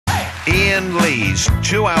Ian Lee's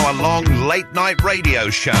 2-hour-long late-night radio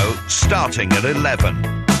show starting at 11.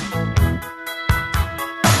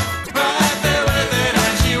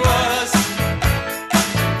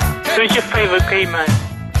 Who's your favourite gay man?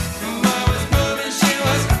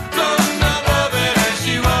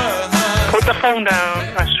 Put the phone down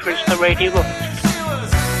and switch the radio off.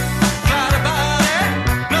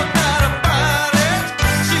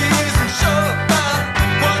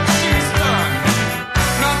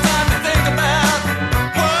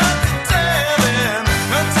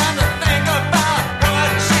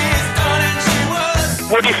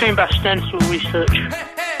 What do you think about stem cell research?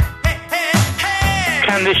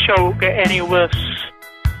 Can this show get any worse?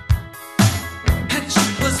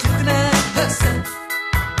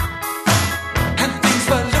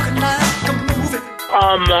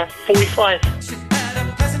 I'm 45.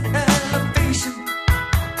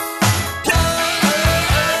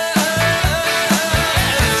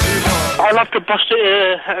 I'll have to bust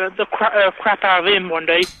the crap out of him one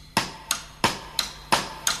day.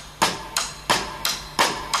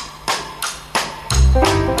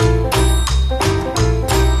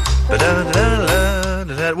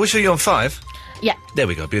 Which are you on, 5? Yeah. There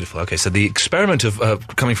we go, beautiful. Okay, so the experiment of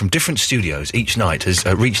coming from different studios each night has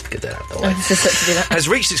reached... Get that out of the way. Has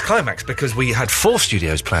reached its climax because we had 4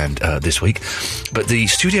 studios planned this week, but the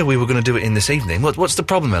studio we were going to do it in this evening, what's the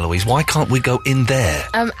problem, Eloise? Why can't we go in there?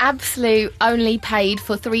 Absolute only paid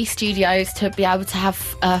for 3 studios to be able to have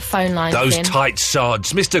phone lines Those in. tight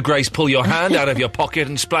sods. Mr. Grace, pull your hand out of your pocket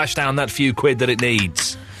and splash down that few quid that it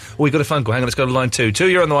needs. Oh, we've got a phone call. Hang on, let's go to line 2. 2,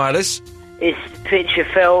 you're on the wireless. It's Picture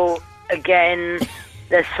Phil again.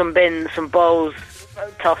 There's some balls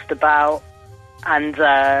tossed about, and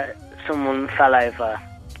someone fell over.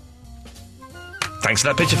 Thanks for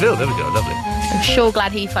that Picture Phil. There we go, lovely. I'm sure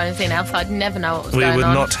glad he phones in, else I'd never know what was going on. We would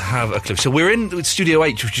not have a clue. So we're in with Studio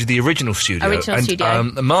H, which is the original studio. Studio.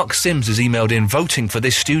 Mark Sims has emailed in voting for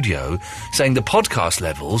this studio, saying the podcast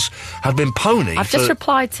levels have been pony. I've just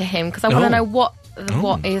replied to him because I want to know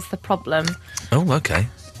what is the problem. Oh, okay.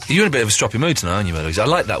 You're in a bit of a stroppy mood tonight, aren't you, Eloise? I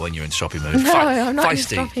like that when you're in a stroppy mood. No, I'm not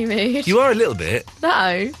feisty. in a stroppy mood. You are a little bit. No.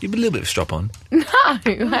 You've been a little bit of strop on. No,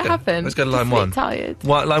 I haven't. Let's go to line 1. Tired.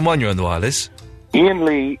 Line 1, you're on the wireless. Ian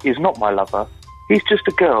Lee is not my lover. He's just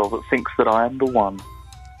a girl that thinks that I am the one.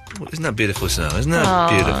 Oh, isn't that beautiful, Snow? Isn't that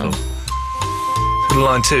beautiful? Go to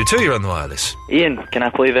line 2. 2, you're on the wireless. Ian, can I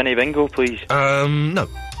play Vinny Bingo, please? No.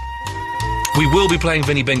 We will be playing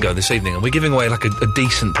Vinny Bingo this evening, and we're giving away like a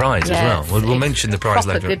decent prize as well. We'll mention the prize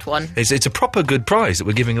later. It's a proper good one. It's a proper good prize that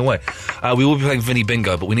we're giving away. We will be playing Vinny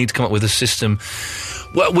Bingo, but we need to come up with a system.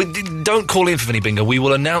 Well, don't call in for Vinny Bingo. We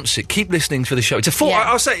will announce it. Keep listening for the show. It's a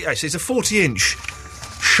I'll say actually, it's a 40-inch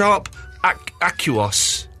Sharp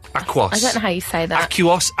Aquos. I don't know how you say that.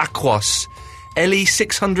 Aquos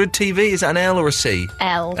LE600 TV. Is that an L or a C?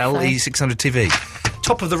 L. LE600 TV.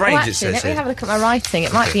 Top of the range, it says let me here. have a look at my writing.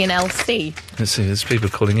 It might be an LC. Let's see, there's people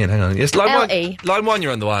calling in. Hang on. Yes, line 1. Line 1,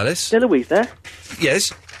 you're on the wireless. Eloise there?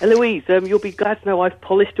 Yes? Eloise, you'll be glad to know I've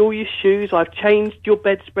polished all your shoes, I've changed your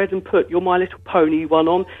bedspread and put your My Little Pony one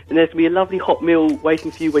on, and there's going to be a lovely hot meal waiting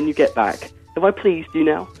for you when you get back. Have I pleased you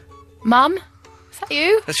now? Mum? Is that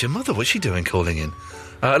you? That's your mother. What's she doing calling in?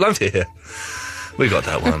 Love to hear. We got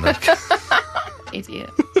that one. Idiot.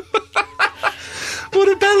 What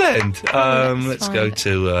a bell end. Let's go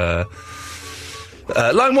to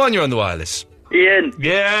line 1, you're on the wireless. Ian.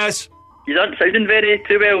 Yes? You aren't sounding very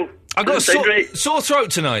too well. I've got a sore throat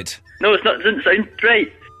tonight. No, it doesn't sound right.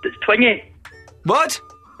 It's twingy. What?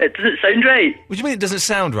 It doesn't sound right. What do you mean it doesn't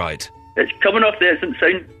sound right? It's coming off there. It doesn't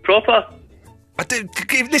sound proper.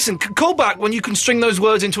 Listen, call back when you can string those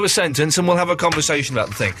words into a sentence and we'll have a conversation about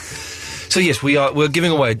the thing. So yes, we're giving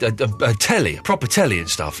away a proper telly and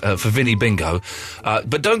stuff for Vinny Bingo.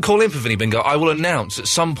 But don't call in for Vinny Bingo. I will announce at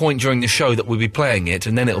some point during the show that we'll be playing it,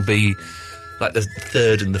 and then it'll be like the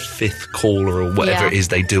 3rd and the 5th caller or whatever it is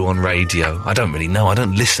they do on radio. I don't really know. I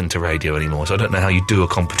don't listen to radio anymore, so I don't know how you do a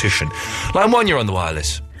competition. Line 1, you're on the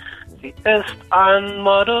wireless. Sie ist ein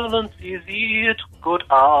Model und sie sieht gut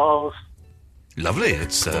aus. Lovely.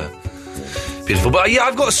 It's beautiful. But yeah,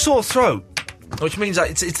 I've got a sore throat. Which means that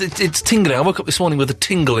it's tingling. I woke up this morning with a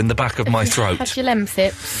tingle in the back of my throat. Have your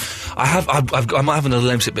Lemsips? I'm having a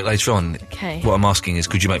Lemsip bit later on. Okay. What I'm asking is,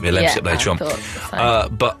 could you make me a Lemsip later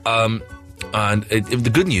on? And the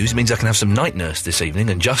good news means I can have some night nurse this evening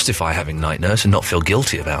and justify having night nurse and not feel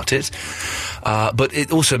guilty about it. But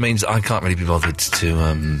it also means I can't really be bothered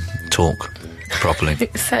to talk properly.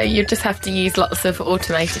 So you just have to use lots of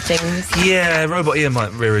automated things. Yeah, Robot Ian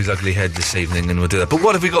might rear his ugly head this evening and we'll do that. But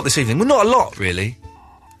what have we got this evening? Well, not a lot, really.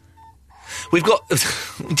 We've got,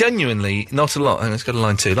 genuinely, not a lot. Hang on, let's go to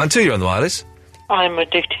line 2. Line 2, you're on the wireless. I'm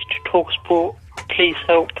addicted to TalkSport. Please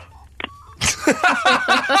help.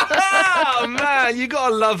 Oh, man, you got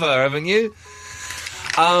to love her, haven't you?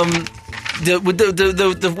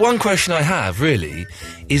 The one question I have, really,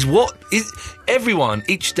 is everyone,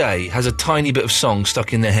 each day, has a tiny bit of song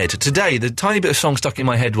stuck in their head. Today, the tiny bit of song stuck in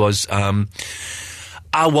my head was,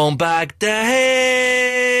 I want back the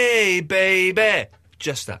hay, baby.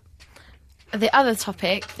 Just that. The other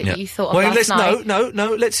topic that you thought of last night...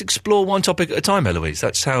 No, let's explore one topic at a time, Eloise.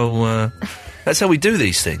 That's how we do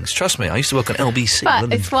these things. Trust me, I used to work on LBC. But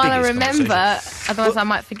London's it's while I biggest remember, otherwise I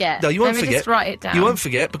might forget. No, you won't Let me forget. just write it down. You won't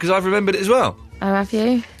forget, because I've remembered it as well. Oh, have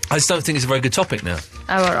you? I just don't think it's a very good topic now.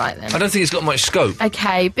 Oh, all right, then. I don't think it's got much scope.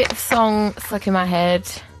 Okay, bit of song stuck in my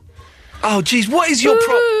head. Oh, geez, what is your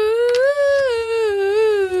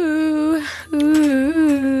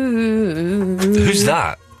Who's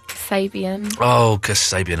that? Sabian. Oh,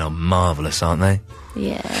 Kasabian are marvellous, aren't they?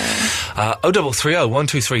 Yeah. 0330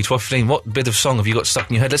 123 1215. What bit of song have you got stuck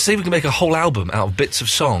in your head? Let's see if we can make a whole album out of bits of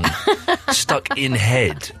song stuck in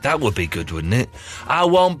head. That would be good, wouldn't it? I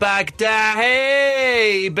want back the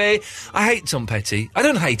hey, babe. I hate Tom Petty. I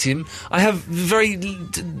don't hate him. I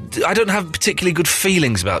don't have particularly good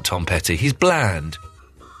feelings about Tom Petty. He's bland.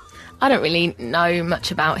 I don't really know much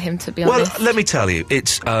about him, to be honest. Well, let me tell you.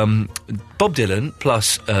 It's Bob Dylan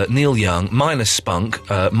plus Neil Young minus Spunk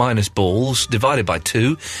minus Balls divided by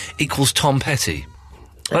 2 equals Tom Petty.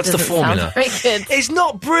 That's the formula. Very good. It's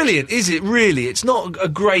not brilliant, is it, really? It's not a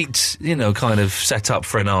great, kind of setup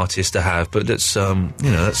for an artist to have, but that's,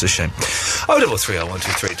 that's a shame. 0330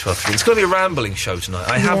 123 1215. It's going to be a rambling show tonight.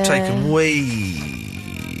 I have taken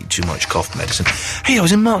way too much cough medicine. Hey, I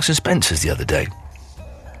was in Marks and Spencer's the other day.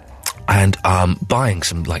 And buying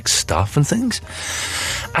some, stuff and things.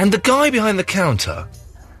 And the guy behind the counter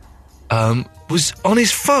was on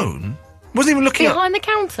his phone, wasn't even looking Behind the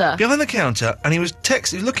counter? Behind the counter, and he was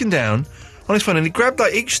looking down on his phone, and he grabbed,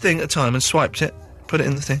 each thing at a time and swiped it, put it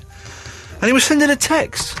in the thing. And he was sending a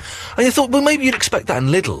text. And you thought, well, maybe you'd expect that in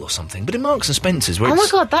Lidl or something, but in Marks and Spencer's... Oh, my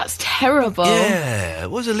God, that's terrible. Yeah, it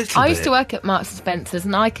was a little bit... I used to work at Marks and Spencer's,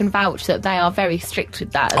 and I can vouch that they are very strict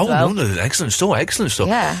with that as well. Oh, no, excellent store.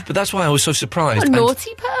 Yeah. But that's why I was so surprised. What a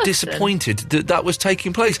naughty person. Disappointed that was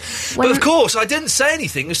taking place. But, of course, I didn't say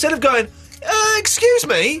anything. Instead of going, excuse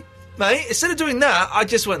me... Mate, instead of doing that, I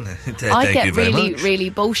just went there. I get really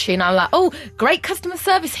bullshit, and I'm like, oh, great customer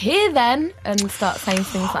service here then, and start saying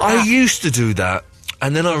things like that. I used to do that,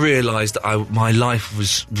 and then I realised that my life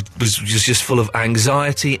was just full of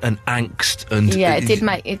anxiety and angst, and yeah,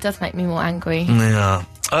 it does make me more angry. Yeah.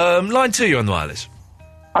 Line 2, you're on the wireless.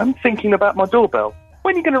 I'm thinking about my doorbell.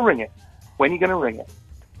 When are you going to ring it? When are you going to ring it?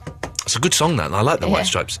 It's a good song, that. And I like the White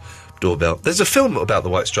Stripes doorbell. There's a film about the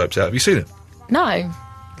White Stripes out. Have you seen it? No.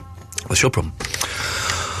 What's your problem?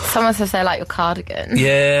 Someone says they like your cardigan.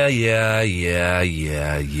 Yeah.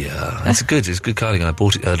 It's a good cardigan. I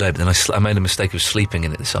bought it the other day, but then I made a mistake of sleeping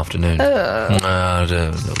in it this afternoon.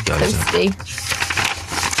 Toasty.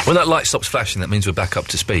 When that light stops flashing, that means we're back up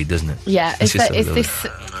to speed, doesn't it? Yeah. Is this...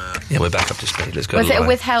 Yeah, we're back up to speed. Let's go. Was it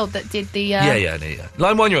Withheld that did the... Yeah.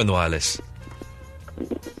 Line 1, you're on the wireless.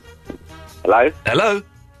 Hello? Hello?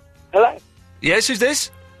 Hello? Yes, who's this?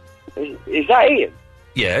 Is that Ian?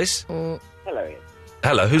 Yes. Hello, Ian.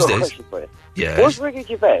 Hello, who's Got a this? question for you. Yes. Was Ricky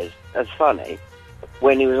Gervais as funny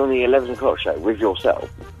when he was on the 11 o'clock show with yourself?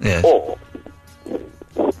 Yes. Or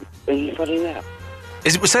is he funny now?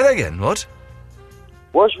 Say that again, what?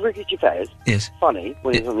 Was Ricky Gervais funny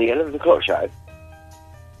when he was on the 11 o'clock show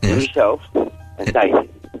with yourself and David?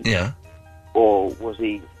 Yeah. Or was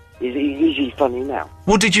he... Is he funny now?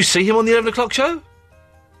 Well, did you see him on the 11 o'clock show?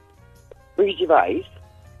 Ricky Gervais?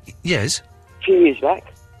 Yes. A few years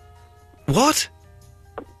back. What?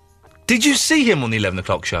 Did you see him on the 11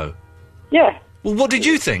 o'clock show? Yeah. Well, what did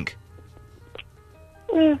you think?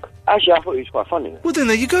 Actually, I thought he was quite funny. Well, then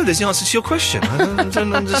there you go. There's the answer to your question. I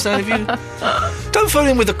don't understand if you... Don't phone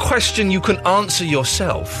in with a question you can answer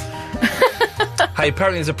yourself. Hey,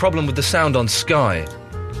 apparently there's a problem with the sound on Sky.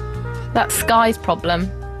 That's Sky's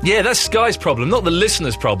problem. Yeah, that's Sky's problem, not the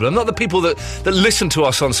listeners' problem, not the people that listen to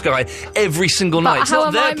us on Sky every single night. It's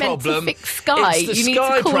not their problem. To fix Sky? It's the you Sky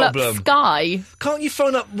need to call problem. Up Sky. Can't you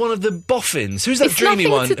phone up one of the boffins? Who's that dreamy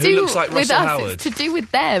one who looks like Russell Howard? It's to do with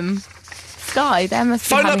them. Sky, they must be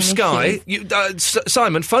phone having up Sky.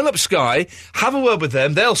 Simon, phone up Sky. Have a word with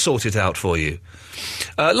them. They'll sort it out for you.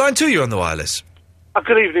 Line 2, you're on the wireless.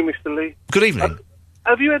 Good evening, Mr. Lee. Good evening.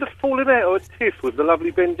 Have you had a falling out or a tiff with the lovely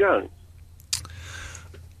Ben Jones?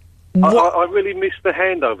 What? I really missed the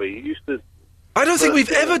handover. You used to I don't think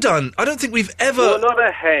we've ever done... I don't think we've ever... Well, not a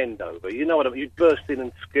handover. You know what I mean? You'd burst in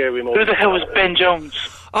and scare him off. Who the hell was Ben Jones?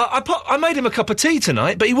 I made him a cup of tea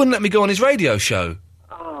tonight, but he wouldn't let me go on his radio show.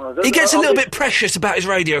 He gets a little bit precious about his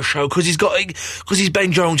radio show because he's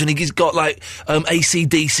Ben Jones and he's got like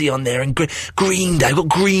AC/DC on there and Green Day. I've got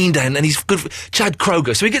Green Day and he's good for Chad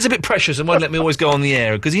Kroger, so he gets a bit precious and won't let me always go on the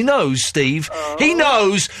air because he knows, Steve. He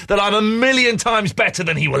knows that I'm a million times better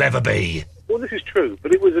than he will ever be. Well, this is true,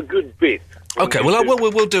 but it was a good bit. Okay, well,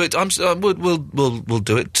 we'll do it. We'll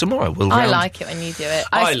do it tomorrow. I like it when you do it.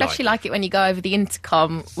 I especially like it when you go over the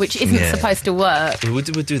intercom, which isn't supposed to work. We'll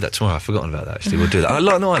do that tomorrow. I've forgotten about that. Actually, we'll do that. I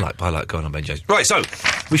like going on Ben Jones. Right, so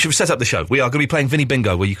we should set up the show. We are going to be playing Vinny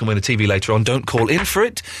Bingo, where you can win a TV later on. Don't call in for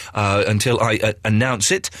it until I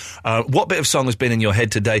announce it. What bit of song has been in your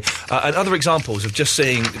head today? And other examples of just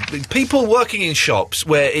seeing people working in shops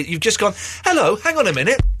where you've just gone, "Hello, hang on a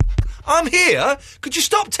minute. I'm here. Could you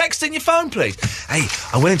stop texting your phone, please?" Hey,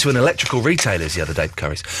 I went into an electrical retailer's the other day,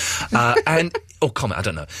 Currys, or Comet, I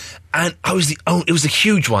don't know. And I was it was a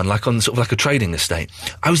huge one, like on sort of like a trading estate.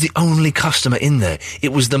 I was the only customer in there.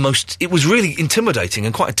 It was really intimidating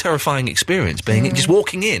and quite a terrifying experience just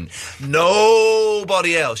walking in.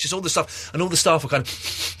 Nobody else, just all the stuff. And all the staff were kind of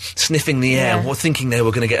sniffing the air, thinking they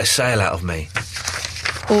were going to get a sale out of me.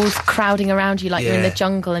 All crowding around you like you're in the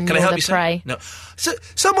jungle and you're the prey. No. So,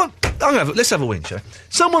 let's have a win, shall we?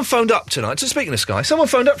 Someone phoned up tonight, so speaking of Sky, someone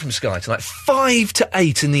phoned up from Sky tonight, 5 to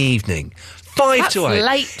 8 in the evening. 5 to 8.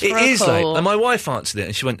 Late. It is late. And my wife answered it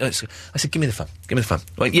and she went, I said, give me the phone.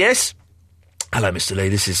 I went, yes? Hello, Mr. Lee,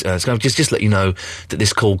 this is Sky. Just let you know that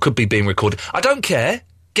this call could be being recorded. I don't care.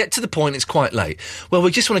 Get to the point, it's quite late. Well, we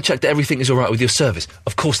just want to check that everything is all right with your service.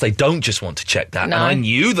 Of course, they don't just want to check that. No. And I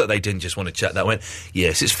knew that they didn't just want to check that. I went,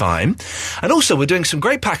 yes, it's fine. And also, we're doing some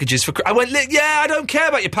great packages for... I went, I don't care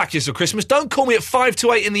about your packages for Christmas. Don't call me at 5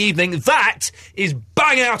 to 8 in the evening. That is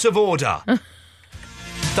bang out of order.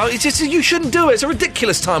 You shouldn't do it. It's a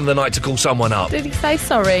ridiculous time of the night to call someone up. Did he say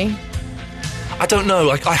sorry? I don't know.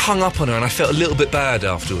 I hung up on her and I felt a little bit bad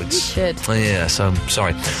afterwards. You should. Yeah, so I'm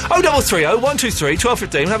sorry. 0330 123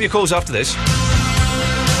 1215. We'll have your calls after this.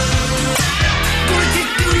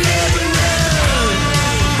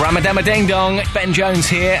 Ramadama Ding Dong, Ben Jones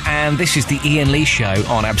here, and this is the Ian Lee Show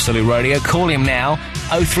on Absolute Radio. Call him now,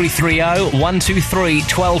 0330 123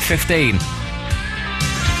 1215.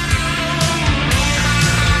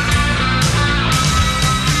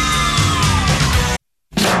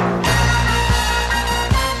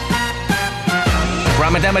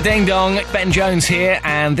 Ramadama Ding Dong, Ben Jones here,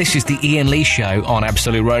 and this is the Ian Lee Show on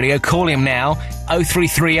Absolute Radio. Call him now,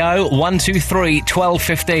 0330 123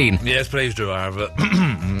 1215. Yes, please do, I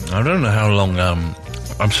don't know how long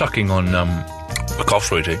I'm sucking on a cough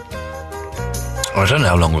sweetie. I don't know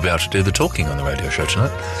how long we'll be able to do the talking on the radio show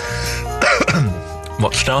tonight.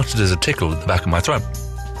 What started as a tickle at the back of my throat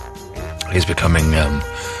is becoming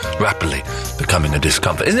rapidly becoming a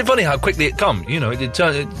discomfort. Isn't it funny how quickly it comes? You know, it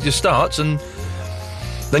just starts and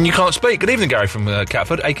then you can't speak. Good evening, Gary from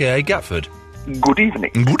Catford, a.k.a. Gatford. Good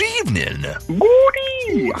evening. Good evening. Good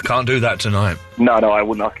evening. I can't do that tonight. No, I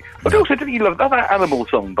wouldn't ask you. But also, didn't you love that Animal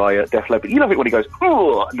song by Def Leppard? You love it when he goes,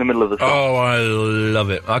 oh, in the middle of the song. Oh, I love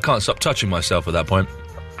it. I can't stop touching myself at that point.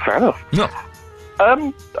 Fair enough. No.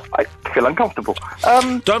 I feel uncomfortable.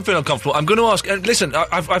 Don't feel uncomfortable. I'm going to ask... listen,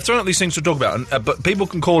 I've thrown out these things to talk about, but people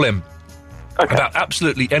can call in about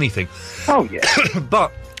absolutely anything. Oh, yeah.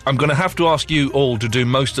 But I'm going to have to ask you all to do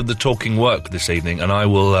most of the talking work this evening, and I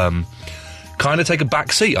will kind of take a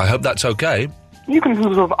back seat. I hope that's okay. You can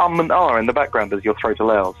sort of and ah in the background as your throat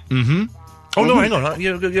allows. Mm-hmm. Oh, no, hang on. I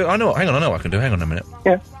know. Hang on, I know what I can do. Hang on a minute.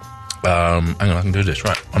 Yeah. Hang on, I can do this.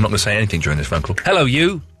 Right. I'm not going to say anything during this phone call. Hello,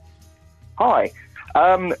 you. Hi.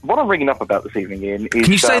 What I'm ringing up about this evening, Ian, is...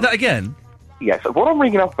 Can you say that again? Yes. What I'm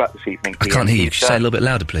ringing up about this evening... I can't hear you. Could you say it a little bit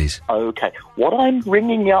louder, please? Okay. What I'm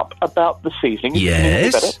ringing up about this evening...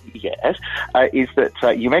 Yes? Yes. Is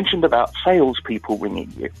that you mentioned about salespeople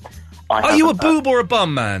ringing you. Are you a boob or a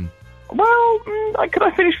bum man? Well, could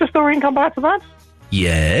I finish the story and come back to that?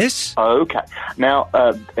 Yes. Okay. Now,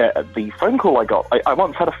 the phone call I got... I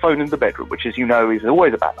once had a phone in the bedroom, which, as you know, is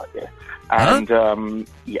always a bad idea. And,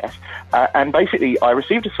 yes. And basically, I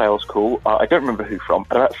received a sales call, I don't remember who from,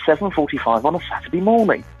 at about 7:45 on a Saturday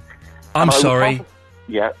morning. I'm sorry.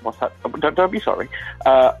 Yeah, what's that? Don't be sorry.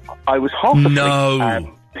 I was half asleep and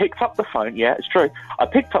picked up the phone. Yeah, it's true. I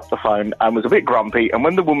picked up the phone and was a bit grumpy, and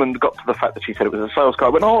when the woman got to the fact that she said it was a sales call,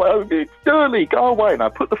 I went, oh, it's early, go away, and I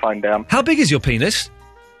put the phone down. How big is your penis?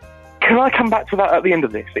 Can I come back to that at the end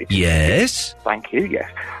of this? Yes. Thank you, yes.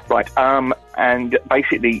 Right, and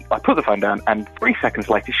basically, I put the phone down, and 3 seconds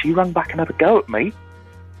later, she rang back and had a go at me.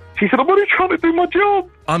 She said, I'm only trying to do my job.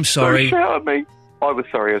 I'm sorry. Don't shout at me. I was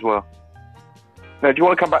sorry as well. Now, do you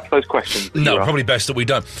want to come back to those questions? No, probably best that we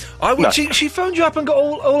don't. No. She phoned you up and got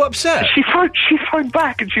all upset. She phoned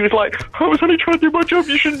back and she was like, I was only trying to do my job,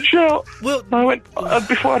 you shouldn't shout. Well, I went,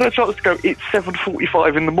 before I had a chance to go, it's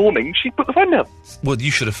 7:45 in the morning, she put the phone down. Well,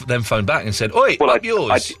 you should have then phoned back and said, oi, up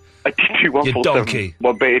yours. I did do 147. You donkey.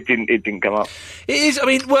 Well, but it didn't come up. It is, I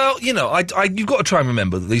mean, well, you know, you've got to try and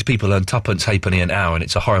remember that these people earn tuppence halfpenny an hour and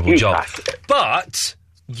it's a horrible job. But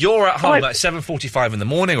you're at home at 7:45 in the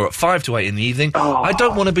morning or at 5 to 8 in the evening. I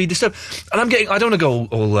don't want to be disturbed. And I don't want to go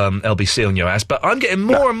all LBC on your ass, but I'm getting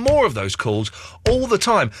more and more of those calls all the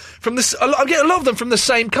time. I'm getting a lot of them from the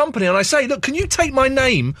same company, and I say, look, can you take my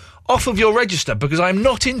name off of your register because I'm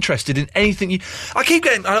not interested in anything I keep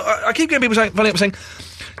getting people phoning up saying,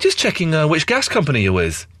 just checking which gas company you're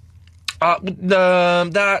with.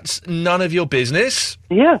 That's none of your business.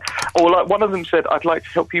 Yeah. Or like one of them said, I'd like to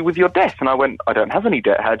help you with your debt. And I went, I don't have any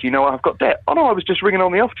debt. How do you know I've got debt? Oh, no, I was just ringing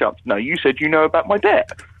on the off chance. No, you said you know about my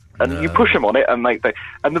debt. And you push them on it, and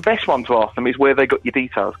and the best one to ask them is where they got your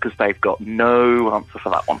details, because they've got no answer for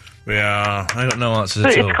that one. Yeah, I got no answers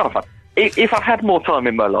at all. It's kind of fun. If I had more time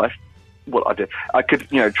in my life, what I do, I could,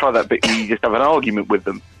 try that bit where you just have an argument with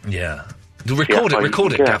them. Yeah. Record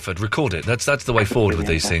it, Gafford. Record it. That's the way forward with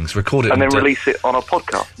these things. Record it and then release it on a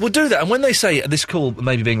podcast. We'll do that. And when they say this call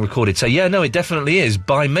may be being recorded, say, yeah, no, it definitely is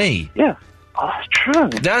by me. Yeah. Oh, that's true.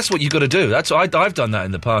 That's what you've got to do. I've done that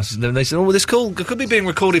in the past. And then they said, oh, well, this call could be being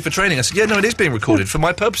recorded for training. I said, yeah, no, it is being recorded for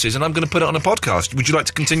my purposes, and I'm going to put it on a podcast. Would you like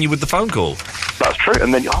to continue with the phone call? That's true.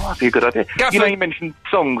 And then, that'd be a good idea. Gafford, you mentioned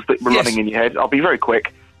songs that were running in your head. I'll be very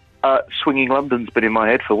quick. Swinging London's been in my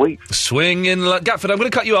head for weeks. Gafford, I'm going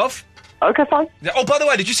to cut you off. Okay, fine. Oh, by the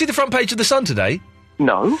way, did you see the front page of The Sun today?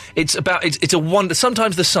 No. It's a wonder.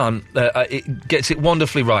 Sometimes The Sun it gets it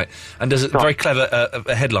wonderfully right and does very clever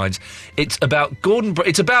headlines. It's about Gordon.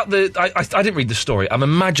 It's about the. I didn't read the story. I'm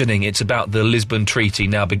imagining it's about the Lisbon Treaty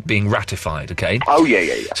now being ratified. Okay. Oh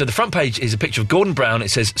yeah. So the front page is a picture of Gordon Brown.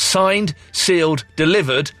 It says signed, sealed,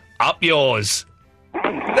 delivered. Up yours.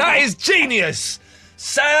 That is genius.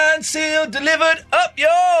 Signed, sealed, delivered. Up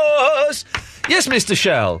yours. Yes, Mr.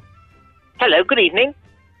 Shell. Hello, good evening.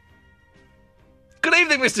 Good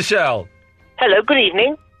evening, Mr. Shell. Hello, good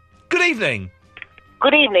evening. Good evening.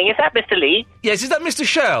 Good evening, is that Mr. Lee? Yes, is that Mr.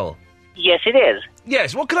 Shell? Yes, it is.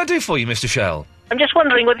 Yes, what can I do for you, Mr. Shell? I'm just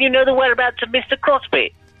wondering whether you know the whereabouts of Mr.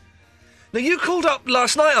 Crosby. Now, you called up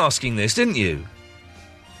last night asking this, didn't you?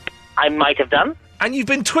 I might have done. And you've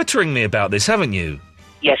been twittering me about this, haven't you?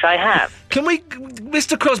 Yes, I have. Can we...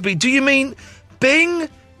 Mr. Crosby, do you mean Bing,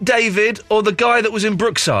 David, or the guy that was in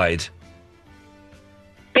Brookside?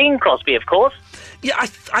 Bing Crosby, of course. Yeah,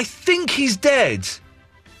 I think he's dead.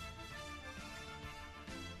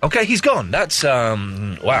 Okay, he's gone. That's,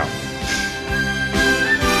 wow.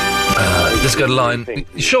 Let's go to line.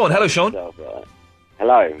 Sean, hello, Sean.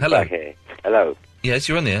 Hello. Hello. Here. Hello. Yes,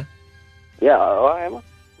 you're on the air. Yeah, I am.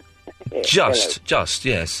 Yeah, just,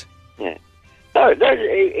 yes. Yeah. No,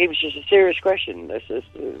 it was just a serious question. That's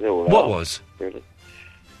all. What was? Really.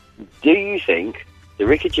 Do you think the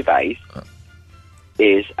Ricky Gervais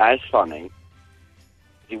is as funny as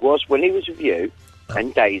he was when he was with you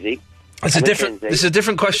and Daisy? This is a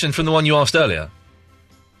different question from the one you asked earlier.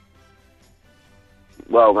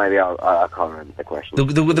 Well, maybe I can't remember the question.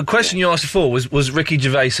 The question you asked before was Ricky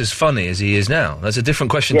Gervais as funny as he is now? That's a different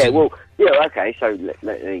question. Okay, so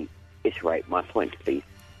let me iterate my point, please.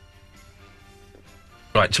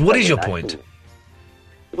 Right, so what is your point?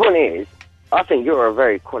 The point is, I think you're a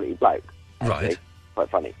very quality bloke. Actually, right. Quite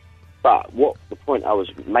funny. But what the point I was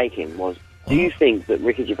making was, do you think that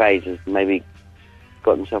Ricky Gervais has maybe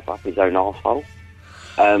got himself up his own arsehole?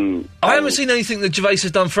 I haven't seen anything that Gervais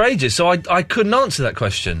has done for ages, so I couldn't answer that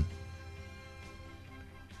question.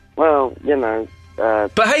 Well, you know...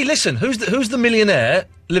 but hey, listen, who's the millionaire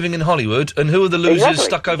living in Hollywood, and who are the losers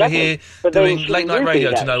stuck over here doing late-night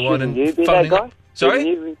radio to no one and phoning up?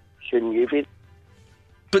 Sorry? Shouldn't you be?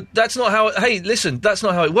 But that's not how... Hey, listen, that's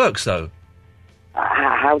not how it works, though.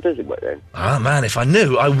 How does it work, then? Ah, man, if I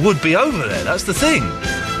knew, I would be over there. That's the thing.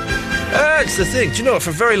 That's the thing. Do you know what? For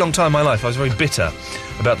a very long time in my life, I was very bitter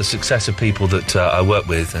about the success of people that I worked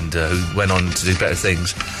with and who went on to do better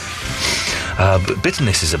things. But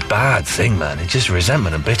bitterness is a bad thing, man. It's just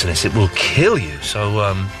resentment and bitterness. It will kill you. So,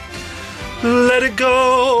 let it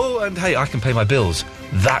go. And, hey, I can pay my bills.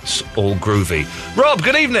 That's all groovy. Rob,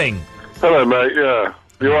 good evening. Hello, mate. Yeah.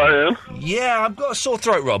 You all right, Ian? Yeah, I've got a sore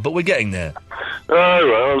throat, Rob, but we're getting there. Oh,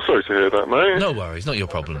 right. I'm sorry to hear that, mate. No worries. Not your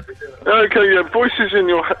problem. Okay, yeah. Voices in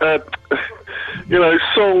your head.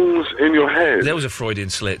 Songs in your head. There was a Freudian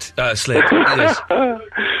slip. Yes.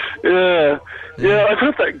 Yeah. Yeah, I've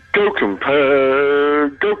heard that go compare,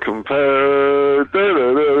 go compare.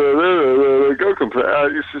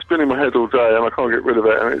 It's just been in my head all day and I can't get rid of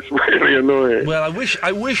it and it's really annoying. Well, I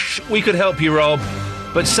wish we could help you, Rob,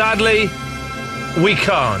 but sadly, we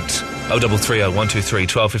can't. 0330 123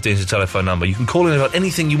 1215 is the telephone number. You can call in about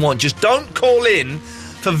anything you want. Just don't call in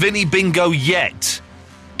for Vinny Bingo yet.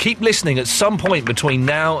 Keep listening. At some point between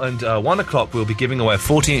now and 1 o'clock, we'll be giving away a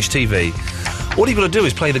 40-inch TV. All you've got to do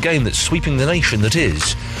is play the game that's sweeping the nation that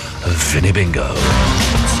is Vinny Bingo.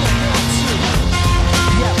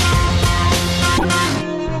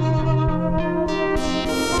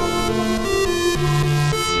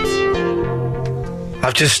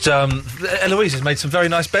 I've just, Eloise has made some very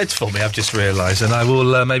nice beds for me, I've just realised, and I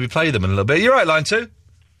will maybe play them in a little bit. You're right, line 2?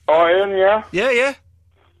 Ian, yeah? Yeah.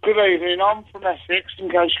 Good evening, I'm from Essex, in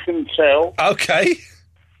case you couldn't tell. Okay.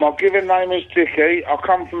 My given name is Dickie, I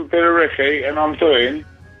come from Billericay, and I'm doing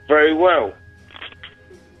very well.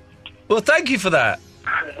 Well, thank you for that.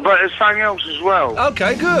 But there's something else as well.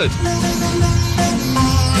 Okay, good.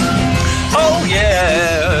 Oh,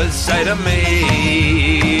 yeah, say to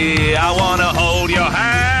me, I want to hold your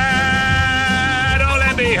hand. Oh,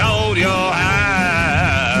 let me hold your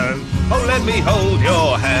hand. Oh, let me hold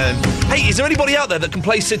your hand. Hey, is there anybody out there that can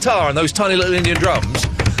play sitar on those tiny little Indian drums?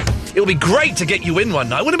 It would be great to get you in one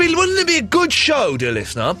night. Wouldn't it be a good show, dear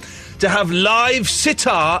listener, to have live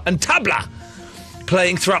sitar and tabla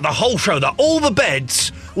playing throughout the whole show, that all the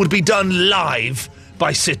beds would be done live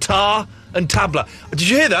by sitar and tabla. Did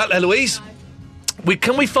you hear that, Eloise?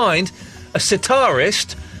 Can we find a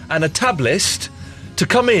sitarist and a tablist to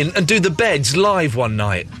come in and do the beds live one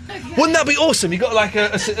night? Wouldn't that be awesome? You've got like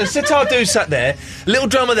a sitar dude sat there, a little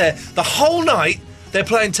drummer there, the whole night they're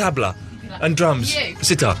playing tabla and drums,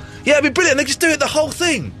 sitar. Yeah, it'd be brilliant. They just do it the whole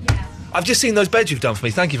thing. Yeah. I've just seen those beds you've done for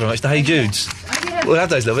me. Thank you very much. The Hey Judes. We'll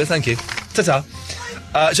have those a little bit. Thank you. Ta-ta.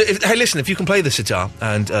 Hey, listen, if you can play the sitar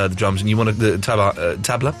and the drums and you want the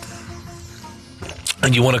tabla,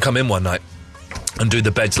 and you want to come in one night and do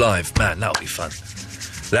the beds live, man, that would be fun.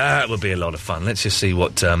 That would be a lot of fun. Let's just see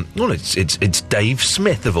what... it's Dave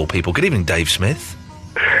Smith, of all people. Good evening, Dave Smith.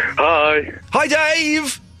 Hi. Hi,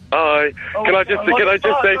 Dave! Hi. Can I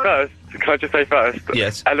just say first?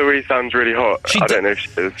 Yes. Eloise sounds really hot. I don't know if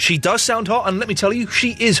she is. She does sound hot, and let me tell you,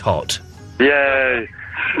 she is hot. Yay.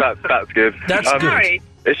 That's good. That's good.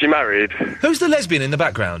 Is she married? Who's the lesbian in the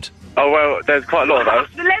background? Oh, well, there's quite a lot of us.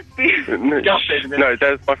 The lesbian. No,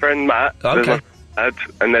 there's my friend Matt. Okay. There's my dad,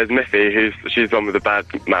 and there's Miffy, she's the one with the bad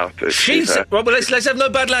mouth. Well, let's have no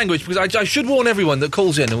bad language, because I should warn everyone that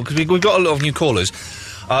calls in, because we've got a lot of new callers,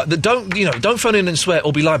 that don't phone in and swear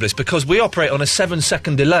or be libelous, because we operate on a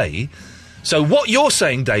 7-second delay. So what you're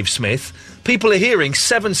saying, Dave Smith, people are hearing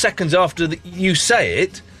 7 seconds after you say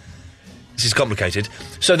it. This is complicated.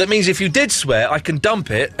 So that means if you did swear, I can dump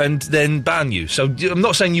it and then ban you. So I'm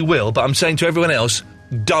not saying you will, but I'm saying to everyone else,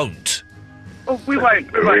 don't. Oh, we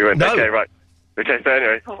won't. No. Okay, right. Okay, so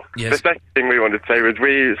anyway, yes. The second thing we wanted to say was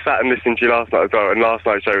we sat and listened to you last night as well, and last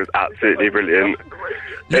night's show was absolutely brilliant.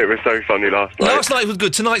 It was so funny last night. Last night was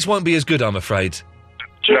good. Tonight's won't be as good, I'm afraid.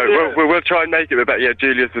 No, we'll try and make it a bit. Yeah,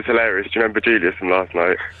 Julius was hilarious. Do you remember Julius from last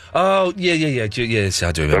night? Oh, yeah. Yes,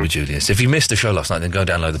 I do remember Julius. If you missed the show last night, then go and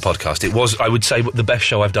download the podcast. It was, I would say, the best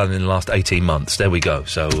show I've done in the last 18 months. There we go.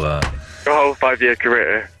 So, your whole 5-year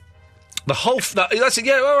career. The whole... that's it,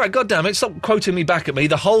 yeah, all right, God damn it. Stop quoting me back at me.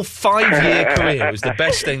 The whole 5-year career was the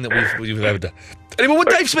best thing that we've ever done. Anyway,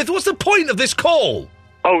 Dave Smith, what's the point of this call?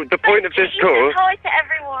 Oh, the point of this call... Hi to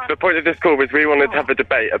everyone. The point of this call was we wanted to have a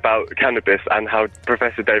debate about cannabis and how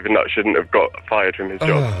Professor David Nutt shouldn't have got fired from his job.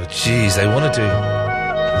 Oh, jeez, they want to do...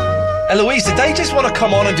 Eloise, did they just want to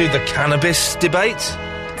come on and do the cannabis debate?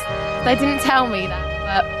 They didn't tell me that,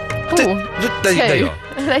 but... There you are.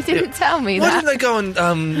 They didn't tell me Why that. didn't they go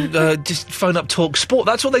and just phone up Talk Sport?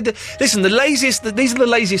 That's what they did. Listen, these are the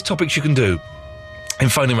laziest topics you can do in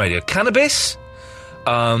phone-in radio. Cannabis,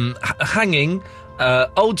 hanging,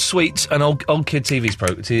 old sweets, and old kids TV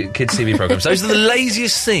programs. Those are the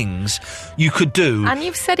laziest things you could do. And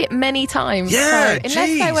you've said it many times. Yeah, so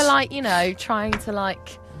unless they were trying to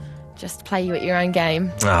just play you at your own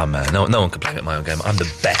game. Oh, man, no one can play me at my own game. I'm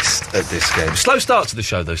the best at this game. Slow start to the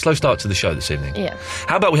show, though. Slow start to the show this evening. Yeah.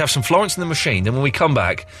 How about we have some Florence and the Machine, then when we come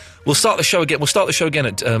back, we'll start the show again. We'll start the show again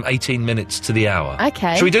at 18 minutes to the hour.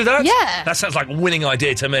 Okay. Shall we do that? Yeah. That sounds like a winning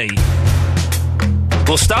idea to me.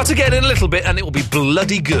 We'll start again in a little bit, and it will be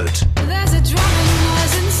bloody good. There's a drumming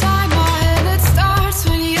noise inside my head that starts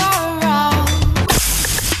when you're around.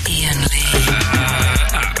 Ian Lee.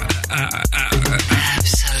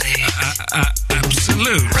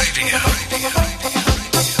 Absolute Radio.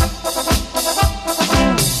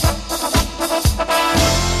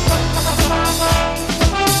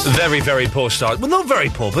 very poor start. Well, not very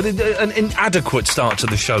poor, but an inadequate start to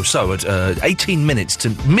the show. So, at 18 minutes to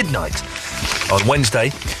midnight on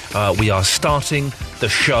Wednesday, we are starting the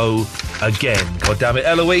show again. God damn it.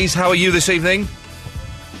 Eloise, how are you this evening?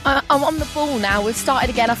 I'm on the ball now. We've started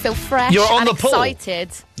again. I feel fresh. You're on and the pull. excited.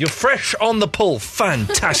 You're fresh on the pull.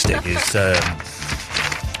 Fantastic.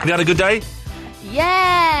 Have you had a good day?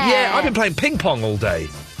 Yeah. Yeah, I've been playing ping pong all day.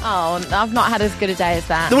 Oh, I've not had as good a day as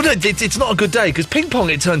that. No, it's not a good day, because ping pong,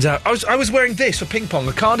 it turns out... I was wearing this for ping pong,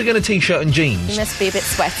 a cardigan, a T-shirt and jeans. You must be a bit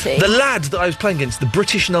sweaty. The lad that I was playing against, the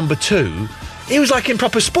British number 2, he was like in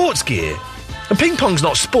proper sports gear. And ping pong's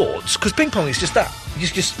not sports, because ping pong is just that. You're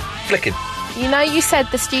just flicking. You know, you said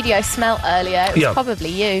the studio smelled earlier. It was probably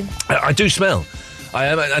you. I do smell. I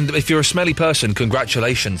am, and if you're a smelly person,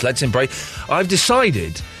 congratulations. Let's embrace... I've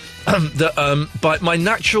decided... that by my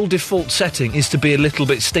natural default setting is to be a little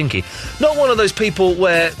bit stinky. Not one of those people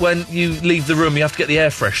where when you leave the room you have to get the air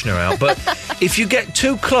freshener out, but if you get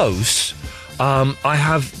too close,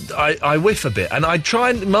 I whiff a bit, and I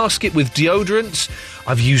try and mask it with deodorants.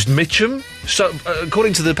 I've used Mitchum, so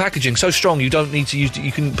according to the packaging, so strong you don't need to use it.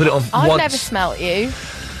 You can put it on I've once. never smelt you.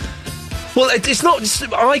 Well, it's not.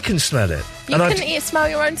 I can smell it. You couldn't smell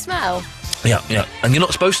your own smell. Yeah, and you're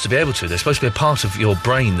not supposed to be able to. There's supposed to be a part of your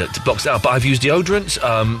brain that blocks it out. But I've used deodorants,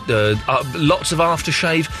 lots of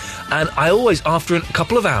aftershave, and I always, after a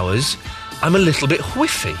couple of hours, I'm a little bit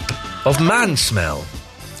whiffy of man smell.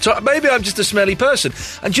 So maybe I'm just a smelly person.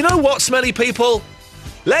 And do you know what, smelly people?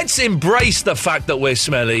 Let's embrace the fact that we're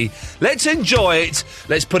smelly. Let's enjoy it.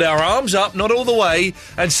 Let's put our arms up, not all the way,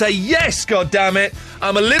 and say, yes, goddammit,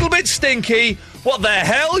 I'm a little bit stinky. What the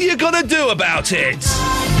hell are you going to do about it?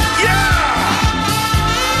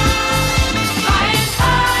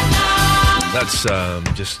 That's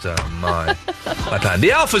just my plan.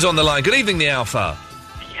 The Alpha's on the line. Good evening, the Alpha.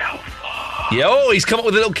 The Alpha. Yeah, oh, he's come up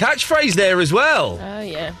with a little catchphrase there as well. Oh,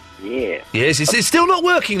 yeah. Yeah. Yes, it's still not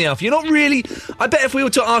working, the Alpha. You're not really... I bet if we were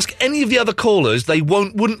to ask any of the other callers, they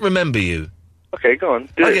wouldn't remember you. Okay, go on.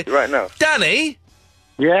 Do it right now. Danny?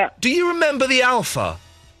 Yeah? Do you remember the Alpha?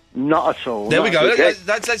 Not at all. There we go. Okay.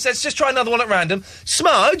 Let's just try another one at random.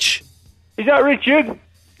 Smudge? Is that Richard?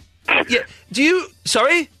 Yeah. Do you...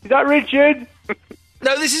 Sorry? Is that Richard?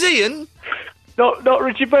 No, this is Ian. Not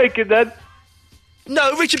Richard Bacon, then?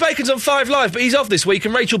 No, Richard Bacon's on 5 Live, but he's off this week,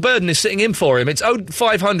 and Rachel Burden is sitting in for him. It's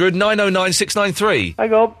 0500 909 693.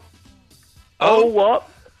 Hang on. Oh, what?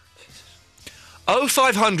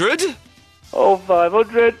 0500...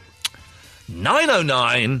 0500...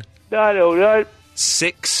 909... 909...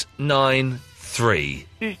 693.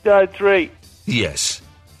 693. Yes.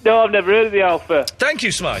 No, I've never heard of the Alpha. Thank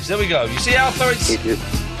you, Smudge. There we go. You see, Alpha,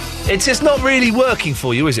 it's just not really working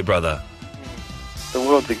for you, is it, brother? The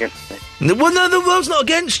world's against me. Well, no, the world's not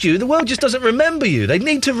against you. The world just doesn't remember you. They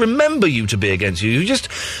need to remember you to be against you.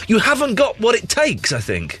 You haven't got what it takes, I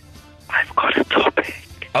think. I've got a topic.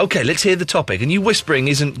 OK, let's hear the topic. And you whispering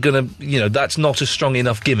isn't going to, that's not a strong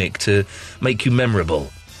enough gimmick to make you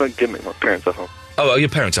memorable. It's not a gimmick, my parents are home. Oh, your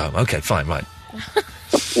parents are home. OK, fine, right.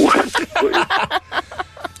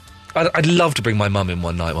 I'd love to bring my mum in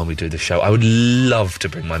one night when we do the show. I would love to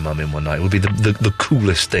bring my mum in one night. It would be the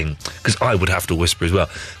coolest thing, because I would have to whisper as well.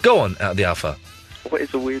 Go on, out of the Alpha. What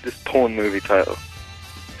is the weirdest porn movie title?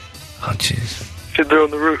 Oh, jeez. Fiddler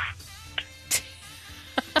on the Roof.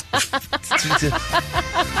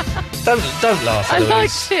 Don't laugh, I Eloise.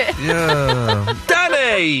 liked it. Yeah.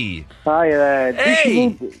 Danny! Hi there.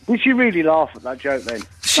 Hey! Did she really laugh at that joke, then?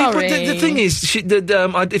 But the thing is,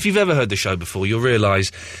 if you've ever heard the show before, you'll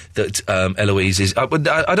realise that Eloise is... I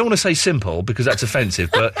don't want to say simple, because that's offensive,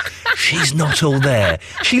 but she's not all there.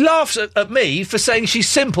 She laughs at me for saying she's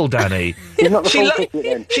simple, Danny. She's not the full ticket,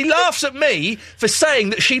 then. She laughs at me for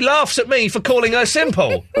saying that she laughs at me for calling her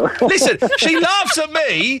simple. Listen, she laughs at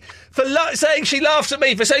me for saying she laughs at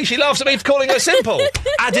me for saying she laughs at me for calling her simple.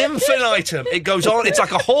 Ad infinitum. It goes on. It's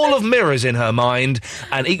like a hall of mirrors in her mind,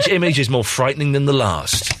 and each image is more frightening than the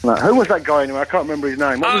last. Right, who was that guy anyway? I can't remember his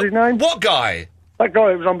name. What was his name? What guy? That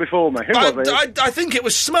guy that was on before me. Who was he? I think it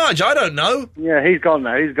was Smudge. I don't know. Yeah, he's gone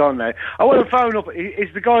now. I want to phone up.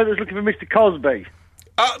 He's the guy that was looking for Mr. Cosby.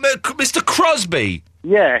 Mr. Crosby?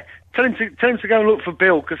 Yeah. Tell him to go and look for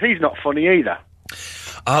Bill, because he's not funny either.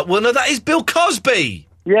 Well, no, that is Bill Cosby.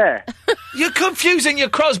 Yeah. You're confusing your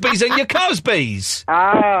Crosbys and your Cosbys.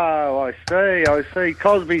 Oh, I see.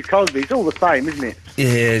 Cosby's Cosby. It's all the same, isn't it?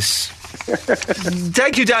 Yes.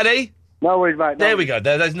 Thank you, Daddy. No worries, mate. There we go.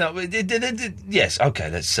 There's no... yes, OK,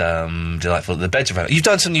 that's delightful. The beds are found. You've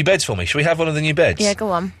done some new beds for me. Shall we have one of the new beds? Yeah, go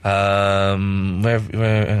on. Where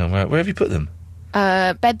have you put them?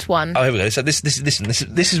 Bed one. Oh, here we go. So this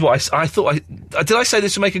is what I thought. Did I say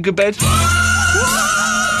this would make a good bed?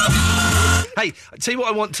 Hey, I tell you what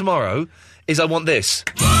I want tomorrow is I want this.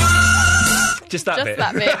 Just that bit.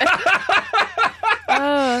 That bit.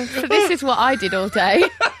 Oh, so this is what I did all day,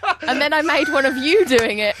 and then I made one of you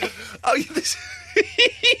doing it. Oh, this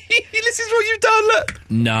is what you've done. Look.